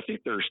those. I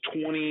think there's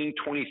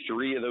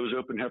 23 of those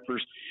open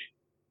heifers.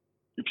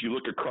 If you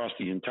look across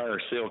the entire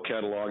sale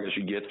catalog as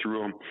you get through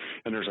them,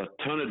 and there's a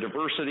ton of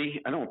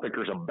diversity, I don't think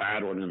there's a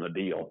bad one in the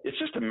deal. It's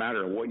just a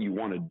matter of what you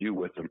want to do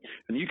with them,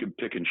 and you can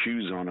pick and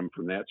choose on them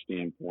from that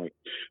standpoint.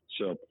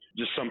 So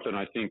just something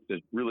I think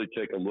that really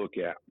take a look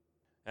at.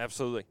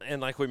 Absolutely.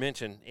 And like we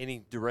mentioned,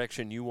 any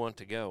direction you want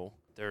to go,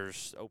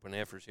 there's open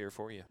heifers here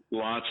for you.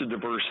 Lots of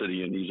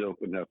diversity in these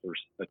open heifers,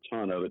 a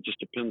ton of it. Just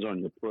depends on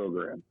your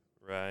program.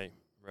 Right.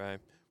 I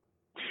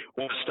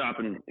want to stop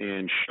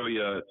and show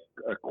you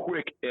a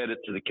quick edit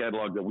to the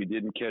catalog that we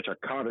didn't catch.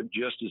 I caught it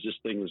just as this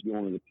thing was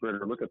going to the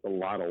printer. Look at the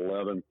lot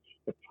 11.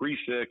 The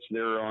prefix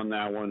there on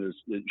that one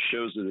it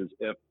shows it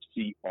as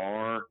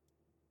FCR.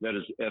 That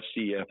is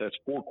FCF. That's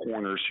 4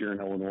 Corners here in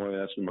Illinois.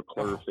 That's the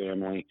McClure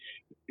family,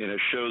 and it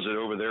shows it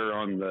over there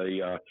on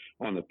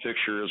the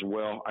picture as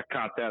well. I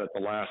caught that at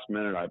the last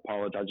minute. I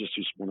apologize. I just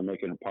want to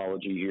make an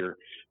apology here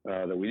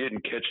that we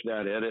didn't catch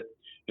that edit,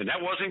 and that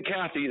wasn't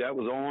Kathy. That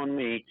was all on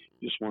me.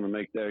 Just want to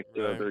make that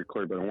very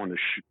clear, but I wanted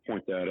to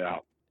point that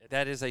out.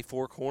 That is a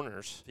 4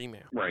 Corners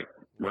female. Right.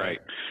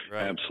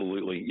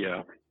 Absolutely,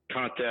 yeah.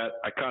 I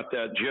caught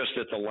that just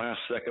at the last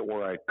second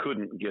where I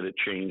couldn't get it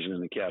changed in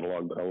the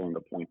catalog, but I wanted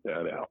to point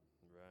that out.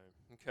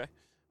 Right. Okay.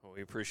 Well,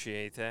 we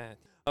appreciate that.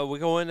 We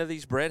go into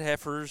these bred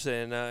heifers,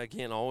 and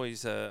again,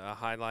 always a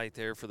highlight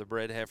there for the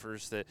bred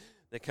heifers that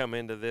come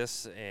into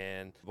this.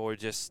 And boy,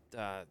 just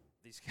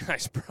these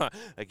guys.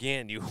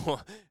 Again,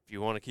 if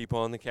you want to keep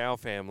on the cow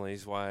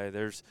families, why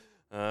there's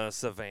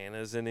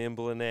Savannahs and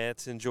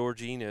Emblenettes and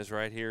Georginas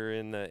right here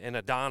and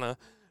a Donna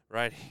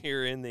right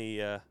here in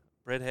the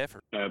bred heifer.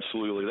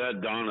 Absolutely.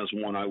 That Donna's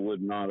one I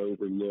would not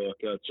overlook.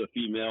 It's a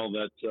female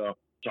that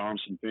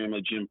Thompson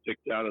family Jim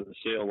picked out of the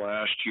sale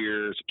last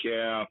year as a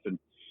calf, and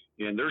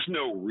there's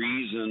no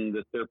reason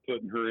that they're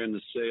putting her in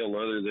the sale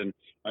other than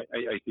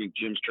I think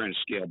Jim's trying to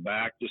scale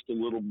back just a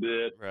little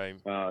bit. Right.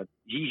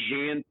 He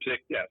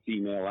handpicked that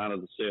female out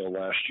of the sale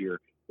last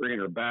year, bringing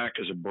her back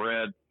as a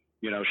bred.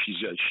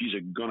 She's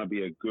going to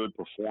be a good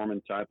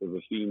performing type of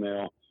a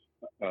female.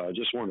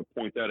 Just wanted to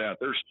point that out.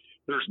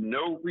 There's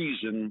no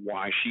reason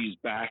why she's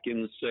back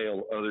in the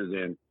sale other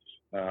than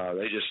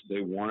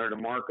they wanted to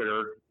market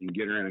her and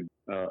get her in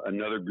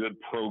another good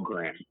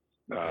program.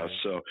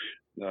 So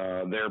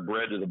they're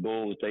bred to the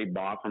bull that they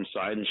bought from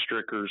Side and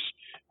Strickers.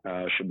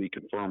 She'll be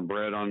confirmed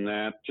bred on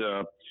that.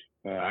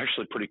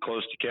 Actually pretty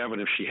close to Kevin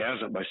if she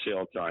hasn't by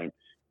sale time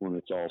when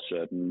it's all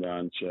said and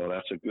done. So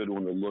that's a good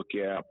one to look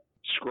at.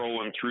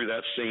 Scrolling through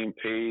that same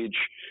page,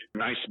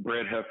 nice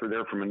bred heifer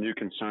there from a new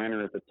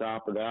consignor at the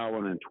top of that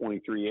one, and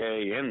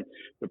 23A, and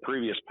the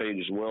previous page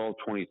as well,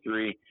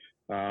 23.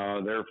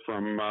 They're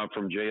from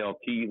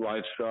JLP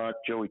Livestock,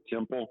 Joey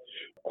Temple.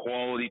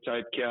 Quality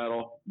type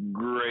cattle,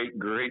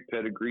 great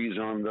pedigrees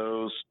on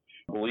those.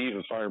 I believe,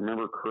 if I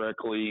remember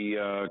correctly,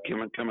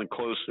 coming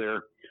close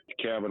there,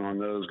 the cabin on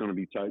those going to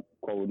be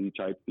quality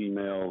type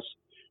females.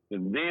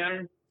 And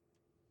then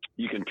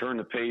you can turn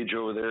the page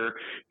over there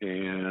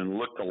and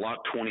look to lot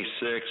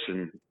 26,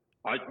 and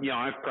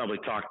I've probably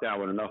talked that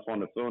one enough on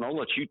the phone. I'll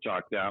let you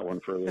talk that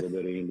one for a little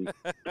bit, Andy.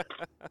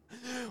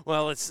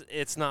 Well,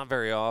 it's not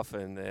very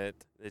often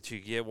that you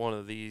get one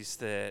of these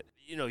that,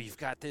 you've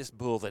got this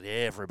bull that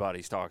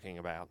everybody's talking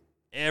about.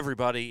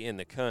 Everybody in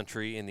the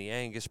country in the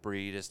Angus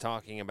breed is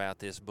talking about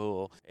this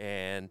bull,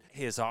 and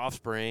his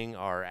offspring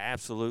are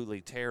absolutely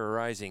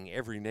terrorizing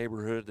every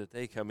neighborhood that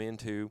they come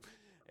into.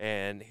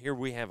 And here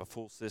we have a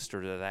full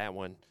sister to that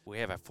one. We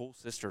have a full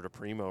sister to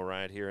Primo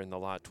right here in the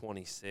lot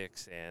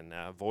 26, and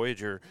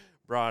Voyager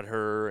brought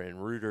her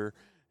and Reuter,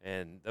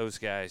 and those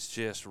guys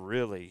just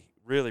really,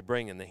 really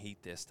bringing the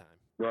heat this time.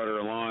 Brought her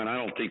along. I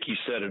don't think he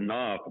said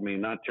enough. I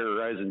mean, not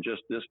terrorizing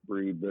just this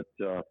breed, but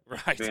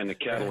right. Man, the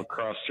cattle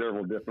across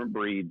several different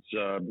breeds.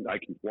 I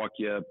can walk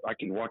you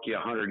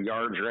 100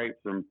 yards right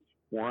from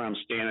where I'm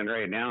standing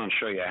right now and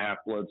show you a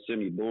half-blood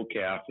semi bull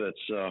calf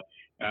that's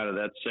out of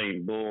that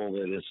same bull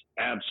that is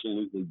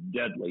absolutely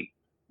deadly.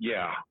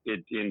 Yeah,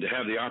 and to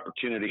have the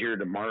opportunity here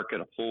to market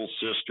a full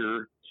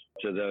sister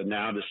to the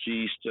now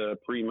deceased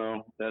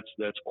Primo,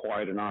 that's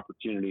quite an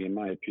opportunity in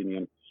my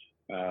opinion.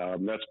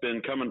 That's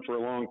been coming for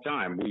a long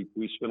time.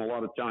 We spent a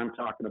lot of time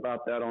talking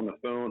about that on the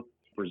phone,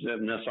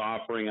 presenting this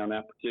offering on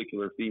that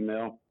particular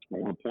female. I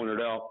want to point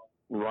it out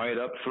right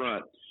up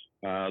front.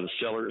 The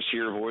sellers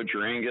here,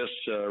 Voyager Angus,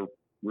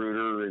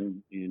 Reuter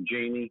and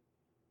Jamie,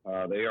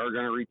 they are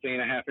going to retain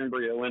a half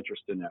embryo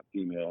interest in that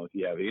female. If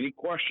you have any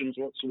questions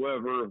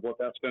whatsoever of what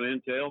that's going to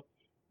entail,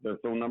 their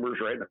phone number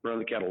is right in the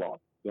front of the catalog.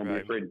 Don't be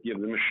afraid to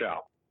give them a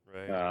shout.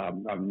 Right.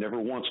 I've never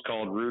once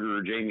called Reuter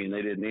or Jamie and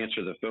they didn't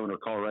answer the phone or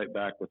call right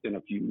back within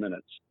a few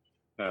minutes.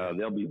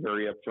 They'll be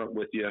very upfront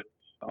with you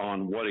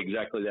on what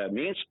exactly that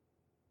means.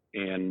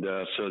 And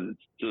so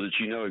that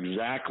you know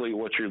exactly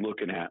what you're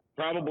looking at.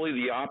 Probably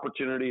the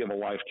opportunity of a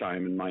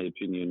lifetime, in my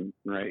opinion,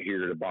 right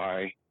here to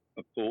buy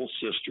a full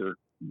sister,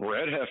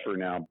 bred heifer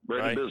now,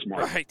 bred to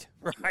Bismarck. Right.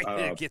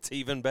 It gets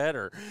even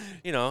better.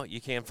 You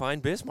can't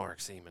find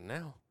Bismarck semen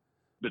now.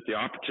 But the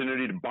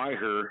opportunity to buy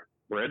her,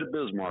 bred to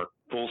Bismarck,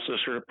 full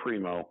sister to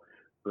Primo,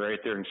 right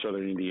there in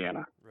Southern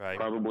Indiana. Right.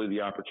 Probably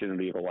the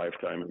opportunity of a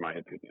lifetime, in my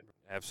opinion.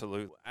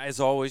 Absolutely. As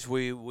always,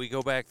 we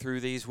go back through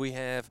these. We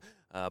have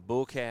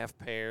bull calf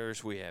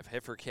pairs. We have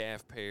heifer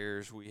calf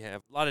pairs. We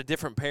have a lot of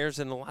different pairs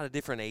and a lot of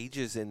different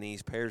ages in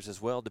these pairs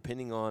as well,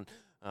 depending on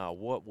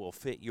what will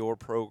fit your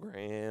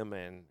program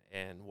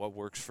and what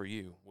works for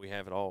you. We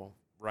have it all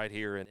right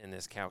here in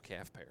this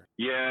cow-calf pair.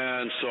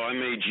 Yeah, and so I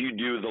made you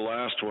do the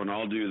last one.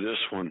 I'll do this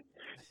one.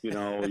 You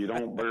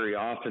don't very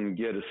often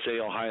get a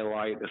sale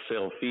highlight, a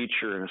sale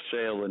feature, and a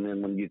sale, and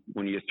then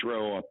when you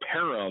throw a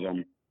pair of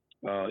them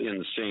in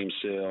the same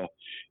sale,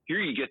 here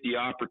you get the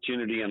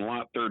opportunity in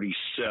lot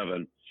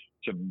 37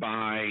 to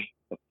buy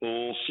a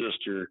full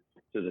sister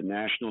to the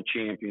national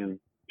champion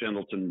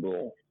Pendleton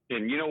bull.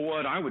 And you know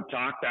what? I would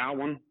talk that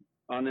one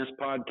on this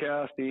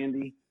podcast,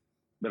 Andy,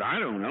 but I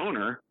don't own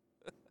her.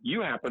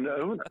 You happen to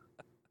own her.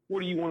 What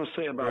do you want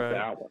to say about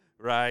that one?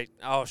 Right.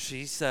 Oh,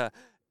 she's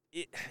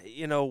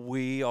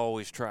we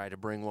always try to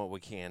bring what we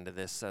can to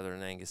this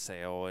Southern Angus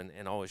sale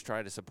and always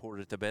try to support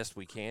it the best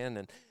we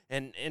can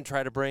and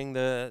try to bring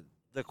the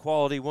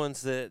quality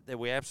ones that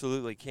we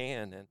absolutely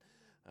can.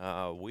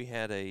 And we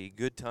had a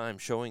good time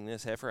showing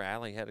this heifer.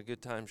 Allie had a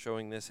good time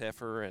showing this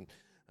heifer, and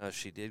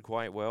she did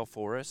quite well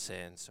for us,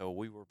 and so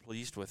we were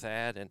pleased with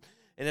that. And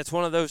it's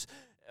one of those,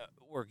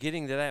 we're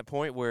getting to that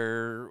point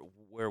where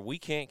we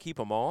can't keep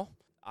them all.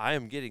 I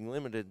am getting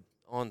limited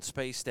on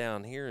space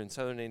down here in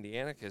Southern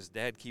Indiana because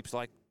Dad keeps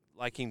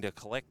liking to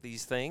collect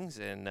these things,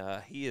 and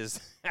he is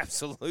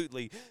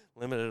absolutely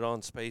limited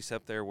on space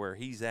up there where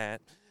he's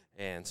at.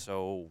 And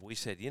so we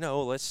said,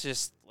 let's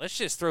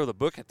just throw the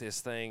book at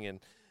this thing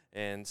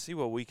and see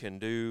what we can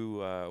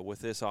do with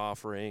this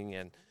offering.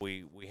 And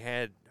we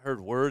had heard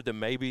word that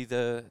maybe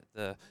the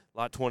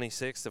lot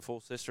 26, the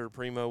full sister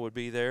Primo, would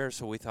be there.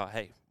 So we thought,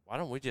 hey, why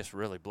don't we just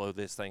really blow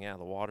this thing out of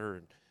the water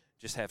and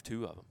just have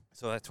two of them?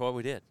 So that's what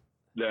we did.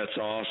 That's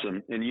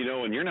awesome. And,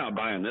 and you're not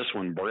buying this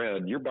one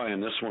bred. You're buying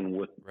this one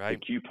with the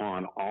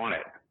coupon on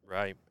it.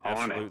 Right,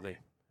 absolutely.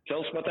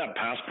 Tell us about that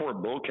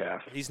Passport bull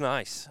calf. He's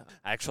nice.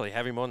 I actually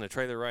have him on the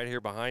trailer right here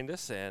behind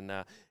us, and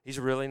he's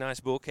a really nice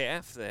bull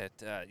calf that,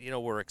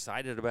 we're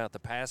excited about the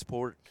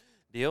Passport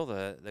deal,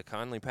 the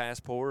Conley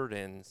Passport,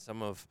 and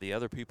some of the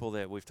other people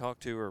that we've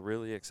talked to are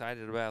really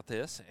excited about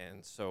this,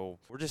 and so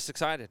we're just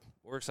excited.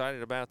 We're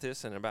excited about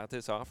this and about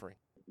this offering.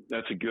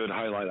 That's a good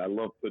highlight. I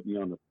love putting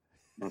you on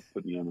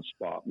the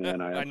spot,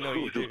 man. I know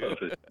you do. Love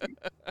it.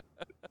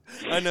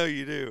 I know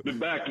you do. The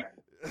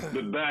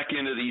back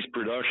end of these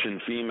production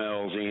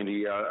females,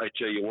 Andy, I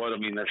tell you what,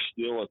 there's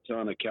still a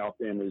ton of cow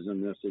families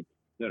in this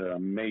that are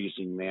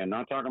amazing, man.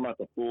 Not talking about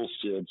the full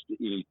SIDs to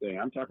anything.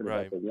 I'm talking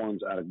about the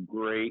ones out of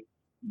great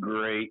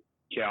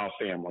cow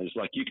families.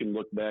 Like you can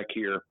look back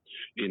here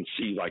and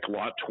see like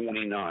lot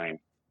 29.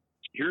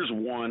 Here's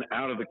one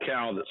out of the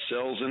cow that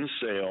sells in a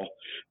sale,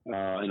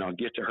 and I'll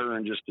get to her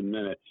in just a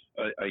minute.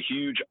 A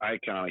huge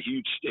icon, a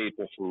huge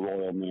staple for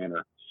Royal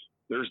Manor.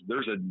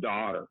 There's a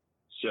daughter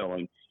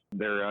selling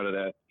there out of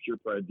that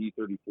purebred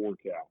D34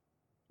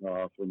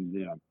 cow from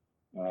them.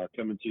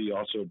 coming to you,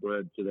 also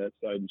bred to that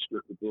side and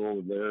scripted bull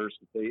of theirs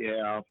that they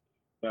have.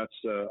 That's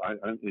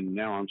and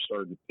now I'm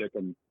starting to pick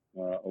them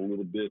a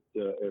little bit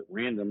at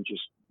random,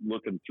 just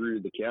looking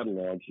through the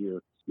catalog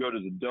here. Go to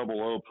the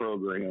 00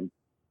 program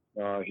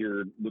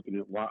here, looking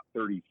at lot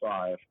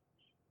 35.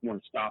 I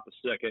want to stop a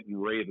second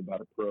and rave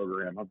about a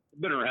program. I've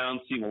been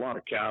around, seen a lot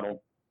of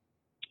cattle,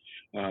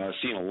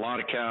 seen a lot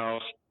of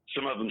cows.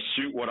 Some of them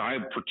suit what I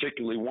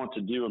particularly want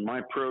to do in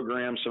my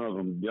program. Some of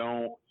them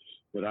don't.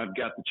 But I've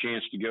got the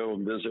chance to go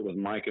and visit with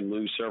Mike and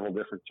Lou several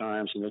different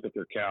times and look at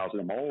their cows.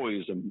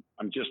 And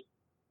I'm just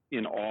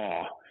in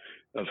awe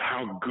of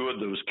how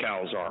good those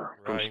cows are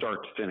from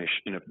start to finish.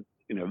 And if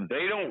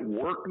they don't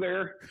work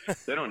there,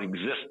 they don't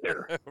exist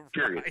there.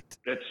 Period. Right.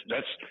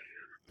 That's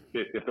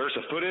if there's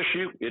a foot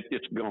issue,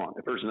 it's gone.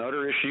 If there's an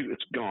udder issue,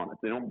 it's gone.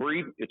 If they don't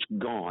breathe, it's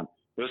gone.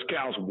 Those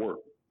cows work.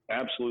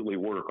 Absolutely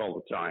work all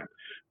the time.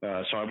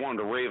 So I wanted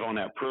to rave on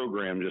that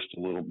program just a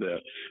little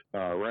bit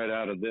right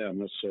out of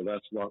them. So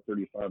that's lot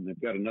 35. And they've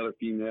got another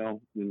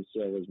female in the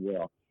cell as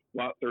well.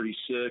 Lot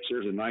 36,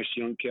 there's a nice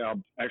young cow.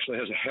 Actually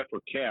has a heifer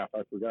calf.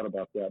 I forgot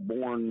about that.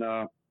 Born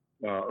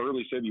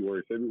early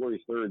February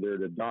 3rd there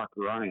to Doc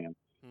Ryan.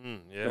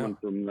 Coming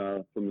from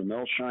the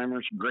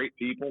Melsheimers. Great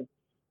people.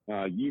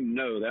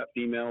 That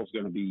female is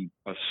going to be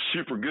a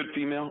super good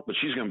female, but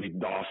she's going to be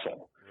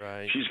docile.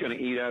 Right. She's going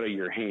to eat out of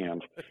your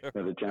hand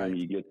by the time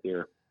you get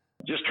there.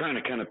 Just trying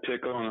to kind of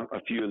pick on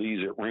a few of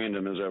these at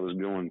random as I was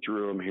going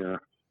through them here,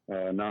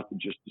 not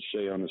just to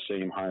say on the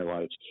same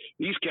highlights.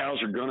 These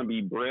cows are going to be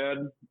bred,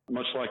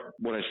 much like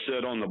what I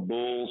said on the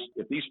bulls.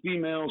 If these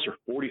females are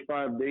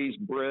 45 days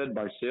bred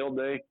by sale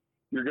day,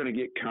 you're going to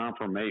get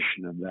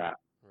confirmation of that.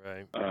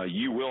 Right.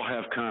 You will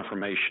have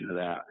confirmation of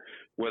that,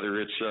 whether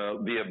it's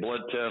via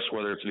blood test,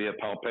 whether it's via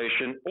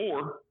palpation,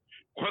 or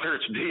whether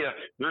it's via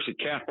there's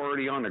a calf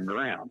already on the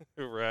ground.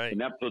 Right. And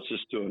that puts us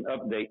to an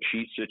update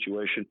sheet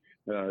situation.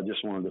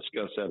 Just want to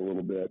discuss that a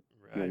little bit.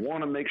 Right. You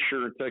want to make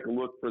sure to take a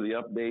look for the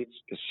updates,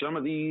 because some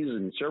of these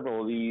and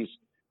several of these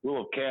will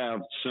have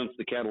calved since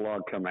the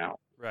catalog come out.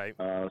 Right.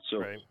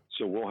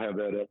 So we'll have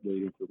that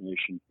update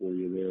information for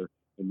you there.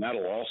 And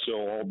that'll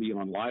also all be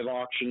on live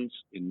auctions,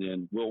 and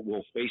then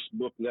we'll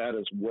Facebook that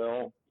as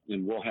well,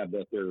 and we'll have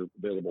that there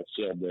available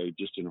sale day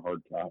just in a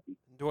hard copy.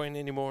 Duane,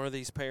 any more of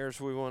these pairs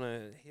we want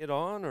to hit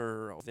on,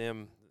 or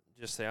them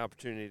just the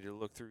opportunity to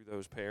look through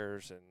those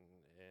pairs and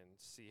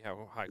see how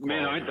high quality?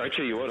 Man, I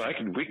tell you what,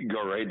 we could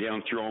go right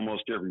down through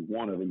almost every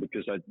one of them,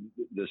 because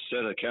the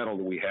set of cattle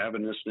that we have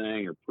in this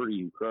thing are pretty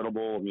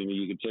incredible. I mean,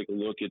 you can take a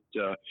look at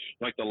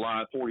like the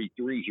lot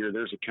 43 here.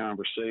 There's a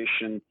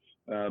conversation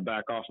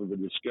back off of the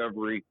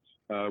Discovery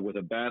with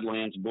a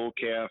Badlands bull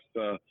calf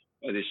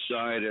at his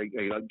side.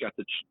 I got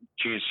the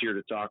chance here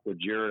to talk with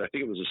Jared. I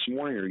think it was this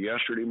morning or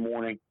yesterday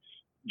morning.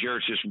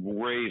 Jared's just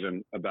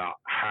raving about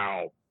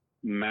how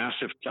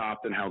massive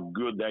top and how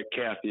good that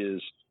calf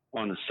is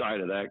on the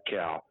side of that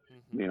cow.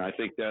 Mm-hmm. I mean, I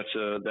think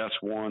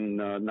that's one,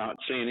 not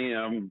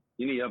saying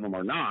any of them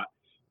are not,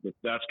 but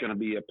that's going to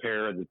be a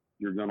pair that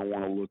you're going to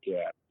want to look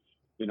at.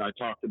 I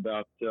talked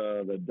about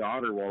the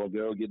daughter a while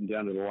ago, getting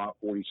down to the lot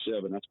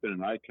 47. That's been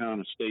an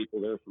icon, a staple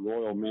there for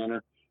Royal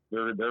Manor.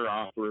 They're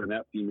offering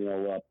that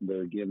female up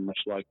there again, much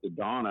like the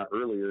Donna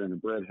earlier in the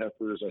bred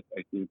heifers.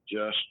 I think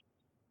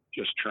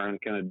just trying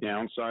to kind of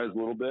downsize a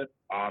little bit,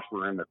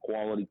 offering the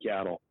quality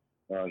cattle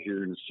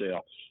here in the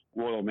sale.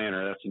 Royal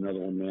Manor, that's another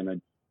one,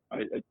 man.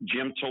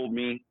 Jim told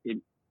me,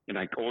 and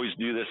I always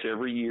do this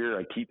every year,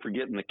 I keep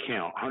forgetting the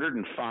count.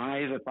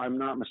 105, if I'm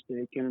not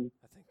mistaken,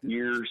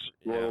 years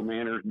Royal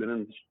Manor's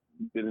been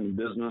in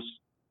business.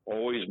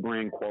 Always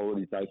bring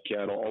quality type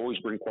cattle. Always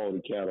bring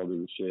quality cattle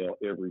to the sale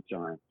every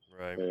time.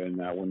 Right. And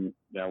that one,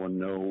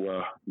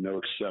 no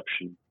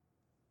exception.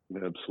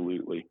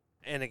 Absolutely.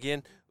 And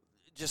again,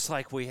 just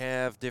like we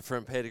have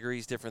different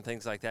pedigrees, different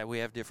things like that, we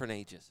have different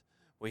ages.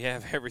 We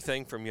have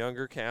everything from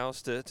younger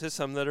cows to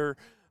some that are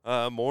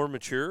more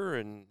mature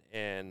and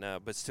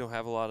but still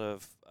have a lot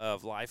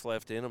of life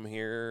left in them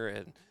here.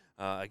 And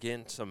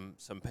again, some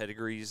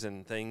pedigrees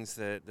and things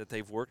that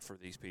they've worked for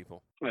these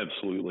people.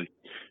 Absolutely.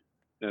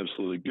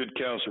 Good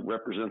cows that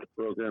represent the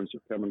programs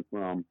they're coming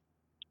from.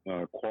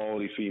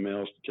 Quality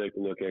females to take a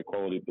look at,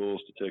 quality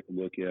bulls to take a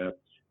look at.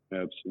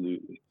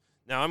 Absolutely.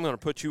 Now I'm going to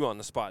put you on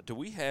the spot. Do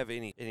we have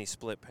any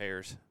split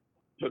pairs?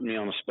 Putting me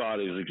on the spot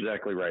is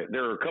exactly right.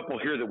 There are a couple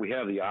here that we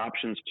have the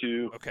options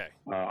to. Okay.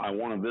 I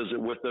want to visit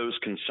with those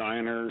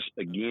consigners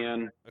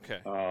again.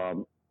 Okay.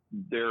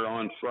 They're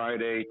on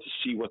Friday to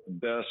see what the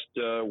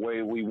best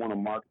way we want to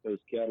market those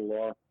cattle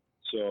are.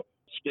 So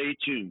stay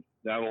tuned.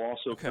 That will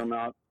also come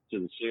out to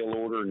the sale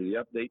order and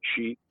the update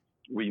sheet.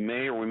 We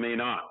may or we may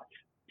not.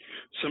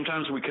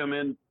 Sometimes we come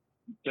in,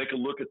 take a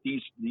look at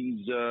these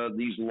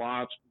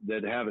lots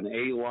that have an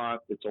A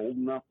lot that's old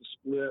enough to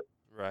split.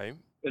 Right.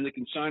 And the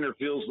consignor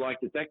feels like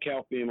that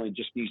cow family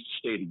just needs to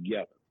stay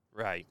together.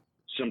 Right.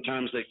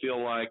 Sometimes they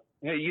feel like,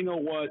 hey, you know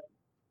what?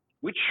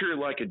 We'd sure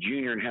like a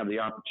junior and have the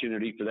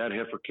opportunity for that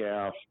heifer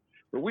calf.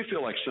 Or we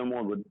feel like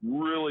someone would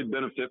really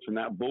benefit from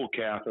that bull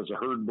calf as a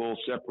herd bull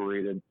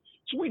separated.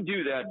 So we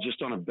do that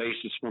just on a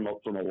basis from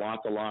a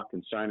lot-to-lot,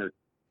 consignor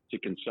to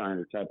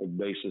consignor type of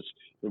basis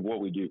of what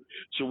we do.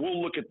 So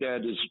we'll look at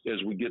that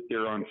as we get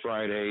there on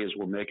Friday, as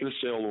we're making a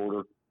sale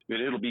order,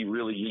 and it'll be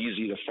really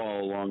easy to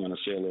follow along on a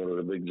sale order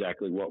of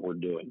exactly what we're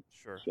doing.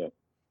 Sure. So,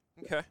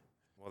 okay.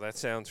 Well, that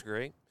sounds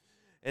great.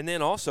 And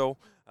then also,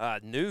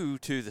 new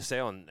to the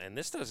sale, and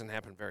this doesn't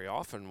happen very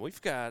often,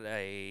 we've got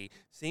a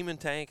semen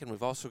tank, and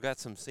we've also got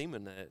some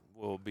semen that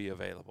will be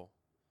available.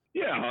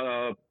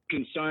 Yeah,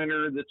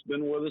 consignor that's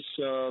been with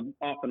us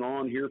off and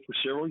on here for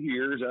several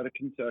years out of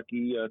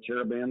Kentucky,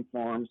 Teraband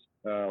Farms,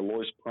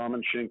 Lois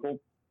Promenschinkel.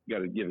 Got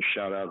to give a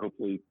shout out.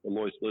 Hopefully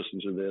Lois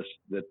listens to this,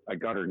 that I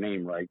got her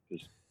name right,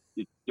 because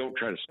don't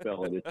try to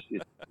spell it.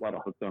 It's a lot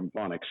of hooked on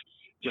phonics.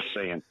 Just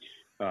saying.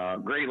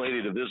 Great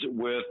lady to visit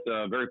with,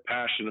 very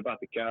passionate about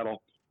the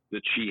cattle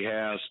that she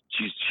has.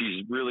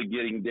 She's really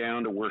getting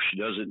down to where she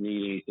doesn't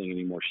need anything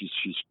anymore.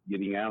 She's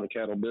getting out of the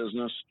cattle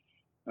business.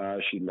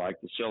 She'd like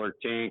to sell her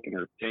tank and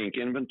her tank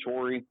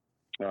inventory.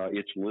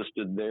 It's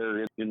listed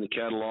there in the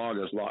catalog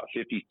as lot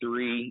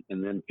 53,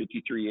 and then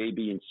 53 A,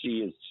 B, and C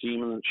is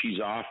semen that she's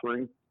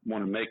offering.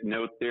 Want to make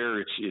note there,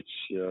 it's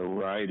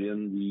right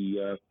in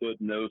the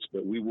footnotes,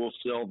 but we will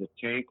sell the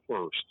tank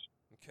first.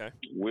 Okay.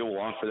 We will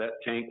offer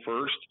that tank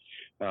first,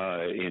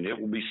 and it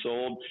will be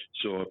sold.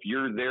 So if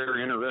you're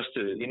there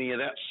interested in any of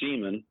that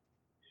semen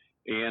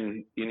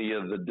and any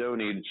of the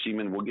donated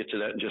semen, we'll get to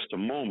that in just a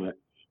moment.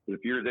 But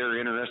if you're there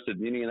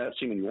interested in any of that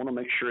semen, you want to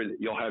make sure that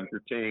you'll have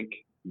your tank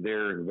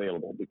there and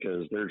available,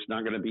 because there's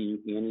not going to be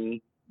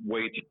any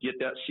way to get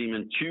that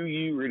semen to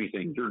you or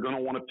anything. You're going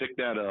to want to pick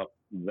that up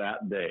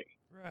that day.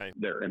 Right.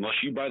 There, unless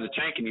you buy the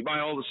tank and you buy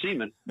all the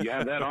semen, you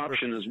have that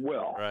option as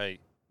well. Right.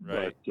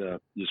 But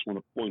just want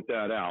to point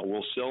that out.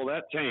 We'll sell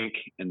that tank,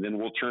 and then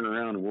we'll turn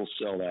around and we'll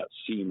sell that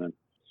semen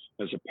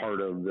as a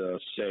part of the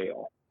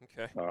sale.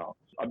 Okay.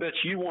 I bet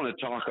you want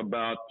to talk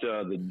about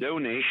the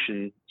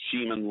donation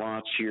semen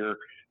lots here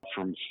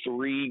from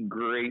 3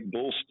 great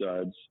bull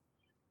studs.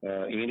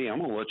 Andy, I'm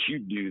going to let you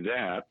do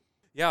that.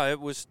 Yeah, it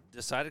was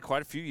decided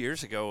quite a few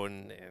years ago,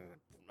 and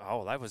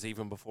that was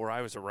even before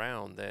I was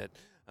around, that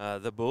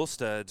the bull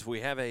studs,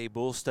 we have a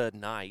bull stud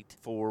night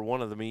for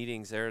one of the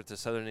meetings there at the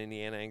Southern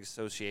Indiana Angus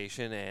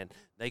Association, and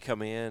they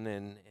come in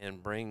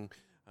and bring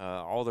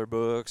all their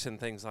books and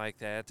things like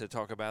that to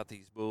talk about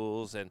these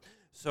bulls. And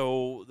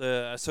so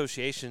the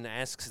association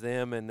asks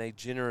them, and they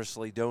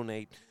generously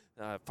donate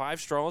 5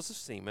 straws of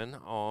semen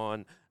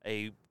on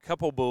a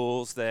couple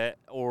bulls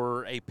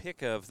or a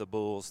pick of the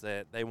bulls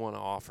that they want to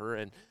offer.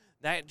 And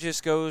that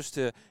just goes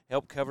to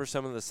help cover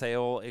some of the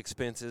sale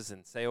expenses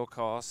and sale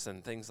costs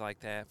and things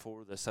like that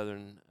for the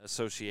Southern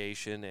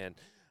Association. And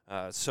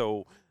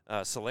so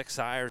Select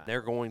Sire,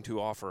 they're going to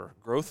offer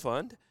growth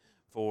fund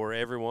for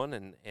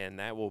everyone, and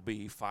that will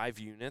be 5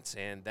 units,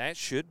 and that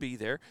should be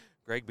there.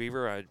 Greg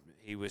Beaver,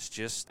 he was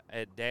just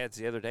at Dad's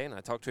the other day, and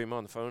I talked to him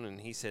on the phone, and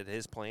he said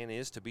his plan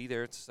is to be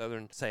there at the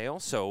Southern sale.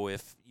 So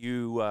if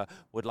you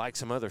would like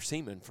some other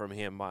semen from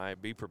him,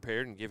 be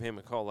prepared and give him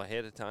a call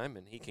ahead of time,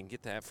 and he can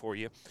get that for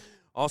you.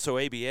 Also,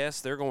 ABS,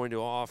 they're going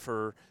to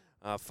offer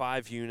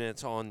 5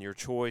 units on your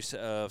choice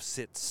of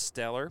Sit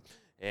Stellar.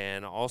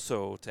 And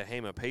also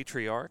Tehama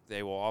Patriarch,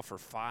 they will offer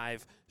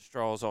 5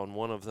 straws on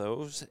one of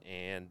those,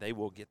 and they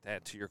will get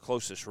that to your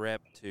closest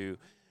rep to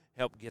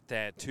help get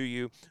that to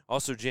you.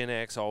 Also, Gen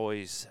X,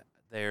 always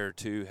there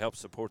to help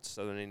support the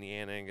Southern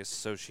Indiana Angus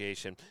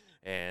Association,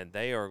 and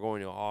they are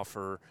going to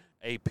offer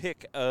a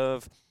pick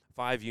of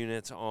 5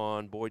 units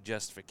on Boyd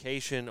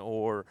Justification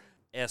or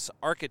S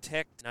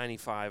Architect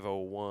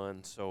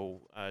 9501.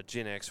 So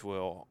Gen X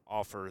will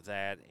offer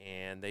that,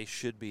 and they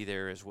should be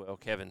there as well.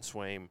 Kevin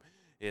Swaim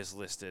is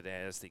listed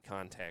as the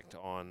contact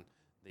on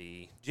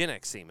the Gen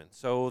X semen.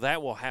 So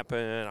that will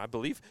happen, I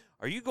believe.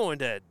 Are you going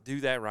to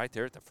do that right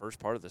there at the first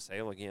part of the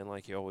sale again,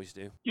 like you always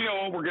do? You know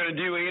what we're going to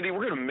do, Andy?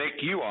 We're going to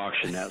make you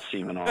auction that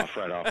semen off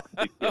right off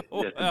at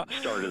the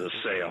start of the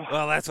sale.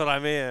 Well, that's what I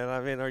meant.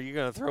 Are you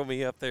going to throw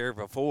me up there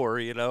before?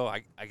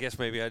 I guess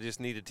maybe I just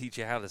need to teach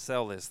you how to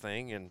sell this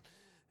thing,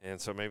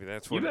 and so maybe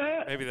that's what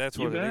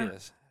it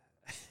is.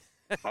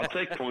 I'll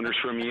take pointers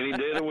from you any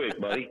day of the week,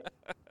 buddy.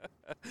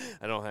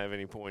 I don't have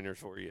any pointers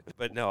for you.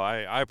 But, no,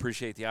 I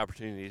appreciate the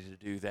opportunity to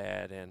do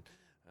that and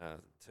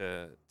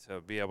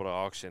to be able to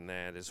auction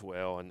that as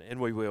well. And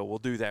we will. We'll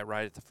do that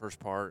right at the first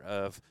part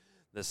of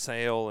the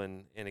sale.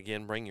 And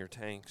again, bring your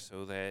tank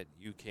so that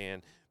you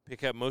can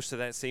pick up most of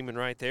that semen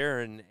right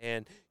there.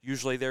 And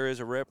usually there is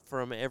a rep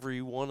from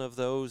every one of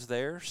those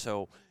there.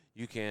 So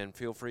you can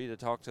feel free to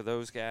talk to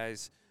those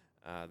guys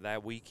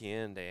that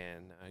weekend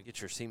and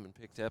get your semen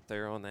picked up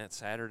there on that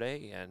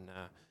Saturday and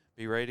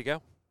be ready to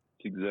go.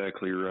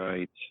 Exactly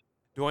right.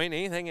 Duane,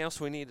 anything else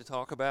we need to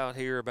talk about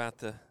here about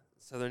the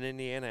Southern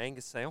Indiana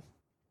Angus sale?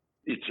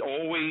 It's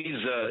always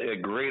a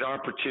great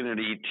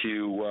opportunity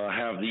to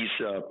have these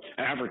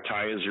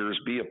advertisers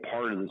be a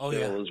part of the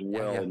sale as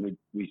well. Yeah. And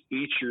we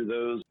feature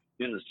those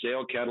in the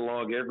sale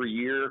catalog every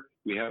year.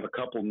 We have a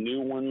couple new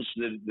ones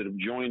that have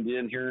joined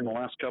in here in the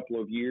last couple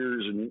of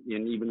years, and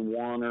even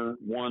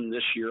one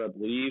this year, I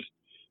believe.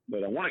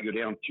 but I want to go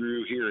down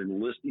through here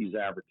and list these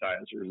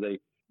advertisers.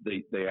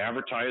 They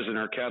advertise in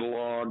our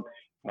catalog,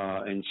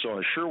 and so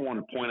I sure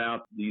want to point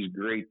out these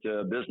great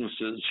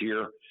businesses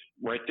here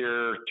right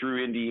there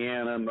through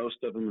Indiana, most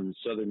of them in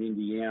Southern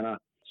Indiana.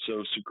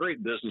 So some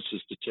great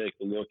businesses to take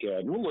a look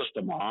at. And we'll list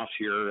them off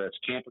here. That's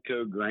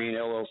Tampico Grain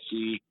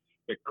LLC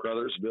at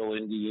Crothersville,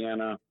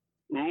 Indiana.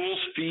 Rules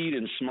Feed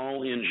and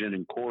Small Engine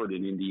in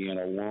Corydon,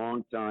 Indiana.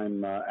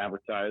 Longtime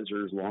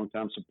advertisers,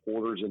 longtime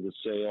supporters of the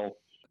sale.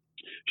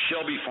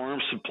 Shelby Farm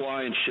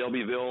Supply in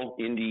Shelbyville,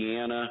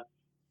 Indiana.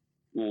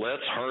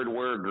 Let's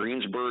Hardware,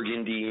 Greensburg,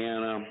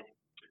 Indiana.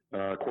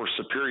 Of course,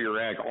 Superior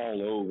Ag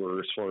all over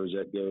as far as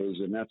that goes.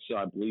 And that's,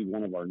 I believe,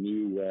 one of our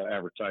new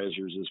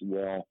advertisers as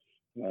well.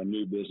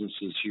 New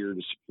businesses here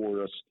to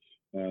support us,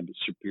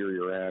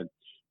 Superior Ag.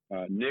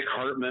 Nick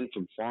Hartman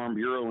from Farm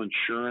Bureau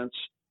Insurance,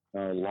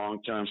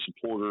 longtime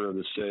supporter of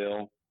the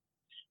sale.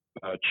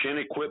 Chin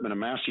Equipment, a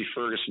Massey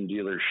Ferguson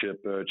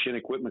dealership, Chin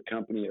Equipment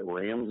Company at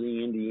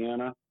Ramsey,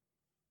 Indiana.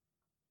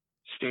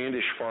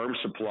 Standish Farm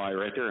Supply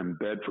right there in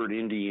Bedford,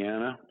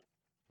 Indiana.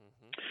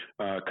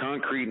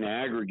 Concrete and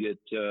Aggregate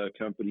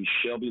Company,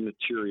 Shelby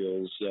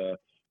Materials,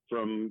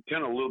 from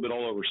kind of a little bit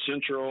all over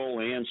Central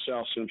and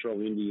South Central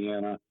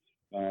Indiana.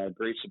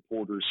 Great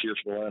supporters here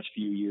for the last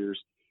few years.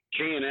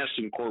 K&S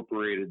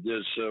Incorporated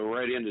does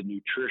right into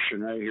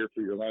nutrition right here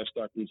for your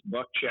livestock needs.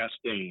 Buck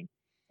Chastain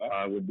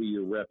would be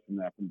your rep from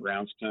that, from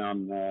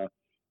Brownstown.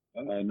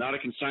 Not a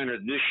consignor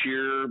this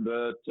year,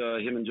 but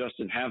him and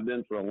Justin have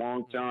been for a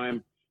long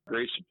time.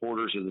 Great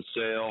supporters of the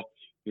sale.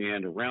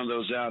 And to round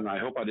those out, and I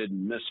hope I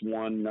didn't miss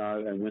one.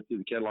 I went through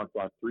the catalog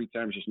about 3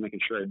 times just making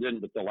sure I didn't.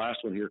 But the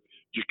last one here,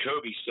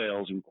 Jacoby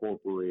Sales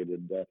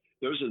Incorporated.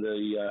 Those are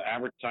the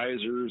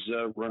advertisers,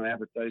 run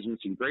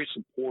advertisements, and great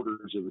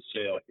supporters of the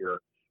sale here.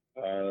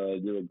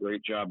 Do a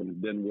great job and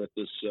have been with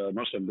us.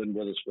 Most of them have been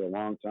with us for a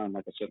long time.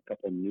 Like I said, a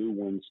couple of new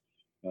ones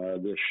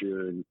this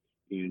year. And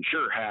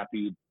sure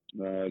happy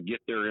get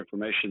their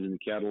information in the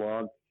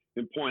catalog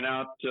and point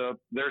out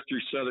they're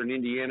through Southern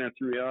Indiana,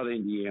 throughout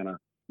Indiana.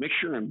 Make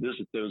sure and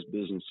visit those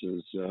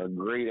businesses.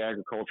 Great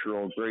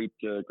agricultural, great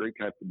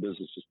type of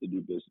businesses to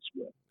do business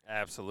with.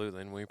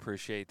 Absolutely, and we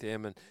appreciate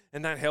them,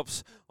 and that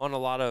helps on a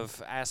lot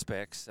of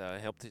aspects.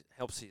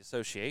 Helps the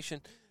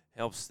association,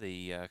 helps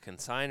the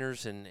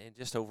consigners, and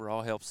just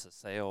overall helps the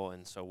sale.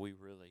 And so we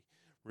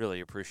really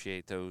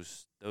appreciate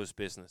those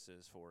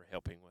businesses for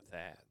helping with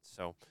that.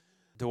 So,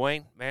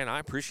 Duane, man, I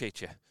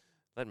appreciate you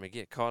letting me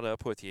get caught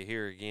up with you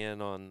here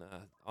again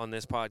on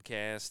this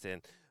podcast.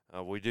 And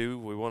we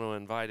want to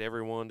invite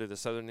everyone to the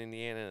Southern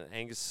Indiana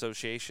Angus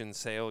Association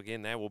sale.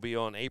 Again, that will be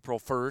on April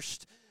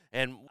 1st.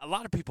 And a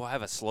lot of people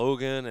have a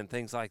slogan and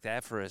things like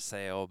that for a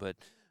sale, but,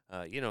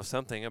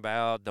 something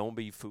about don't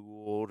be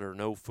fooled or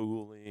no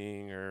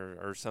fooling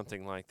or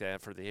something like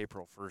that for the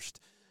April 1st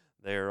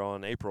there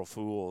on April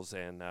Fools.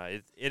 And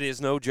it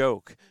is no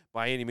joke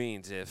by any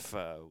means. If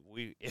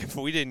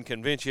we didn't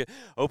convince you,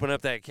 open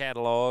up that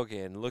catalog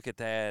and look at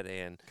that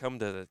and come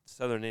to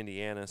Southern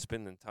Indiana,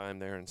 spend the time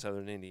there in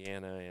Southern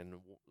Indiana and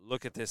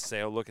look at this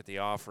sale, look at the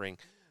offering,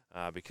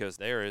 because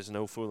there is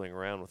no fooling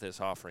around with this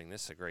offering.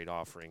 This is a great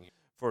offering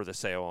for the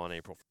sale on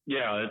April.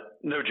 Yeah,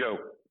 no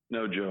joke.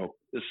 No joke.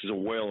 This is a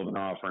whale of an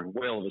offering,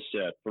 whale of a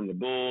set. From the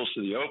bulls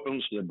to the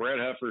opens to the bred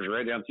heifers,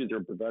 right down through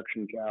their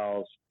production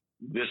cows.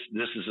 This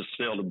is a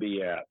sale to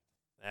be at.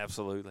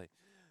 Absolutely.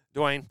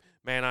 Duane,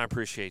 man, I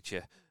appreciate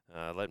you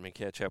letting me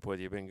catch up with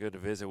you. Been good to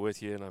visit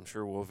with you, and I'm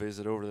sure we'll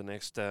visit over the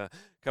next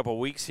couple of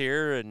weeks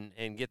here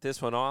and get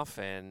this one off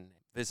and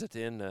visit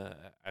in,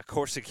 of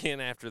course, again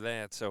after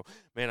that. So,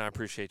 man, I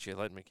appreciate you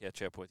letting me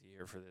catch up with you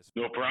here for this.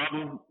 No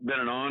problem. Been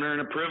an honor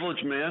and a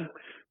privilege, man.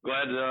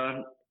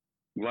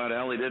 Glad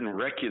Allie didn't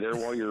wreck you there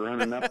while you're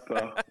running up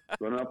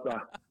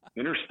the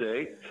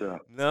interstate. So.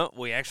 No,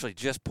 we actually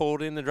just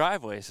pulled in the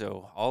driveway,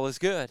 so all is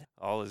good.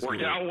 All is Worked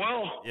good. out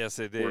well. Yes,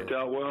 it did. Worked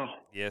out well.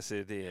 Yes,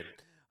 it did.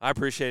 I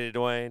appreciate it,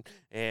 Duane,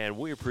 and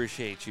we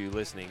appreciate you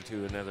listening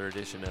to another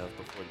edition of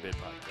Before the Bid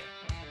Podcast.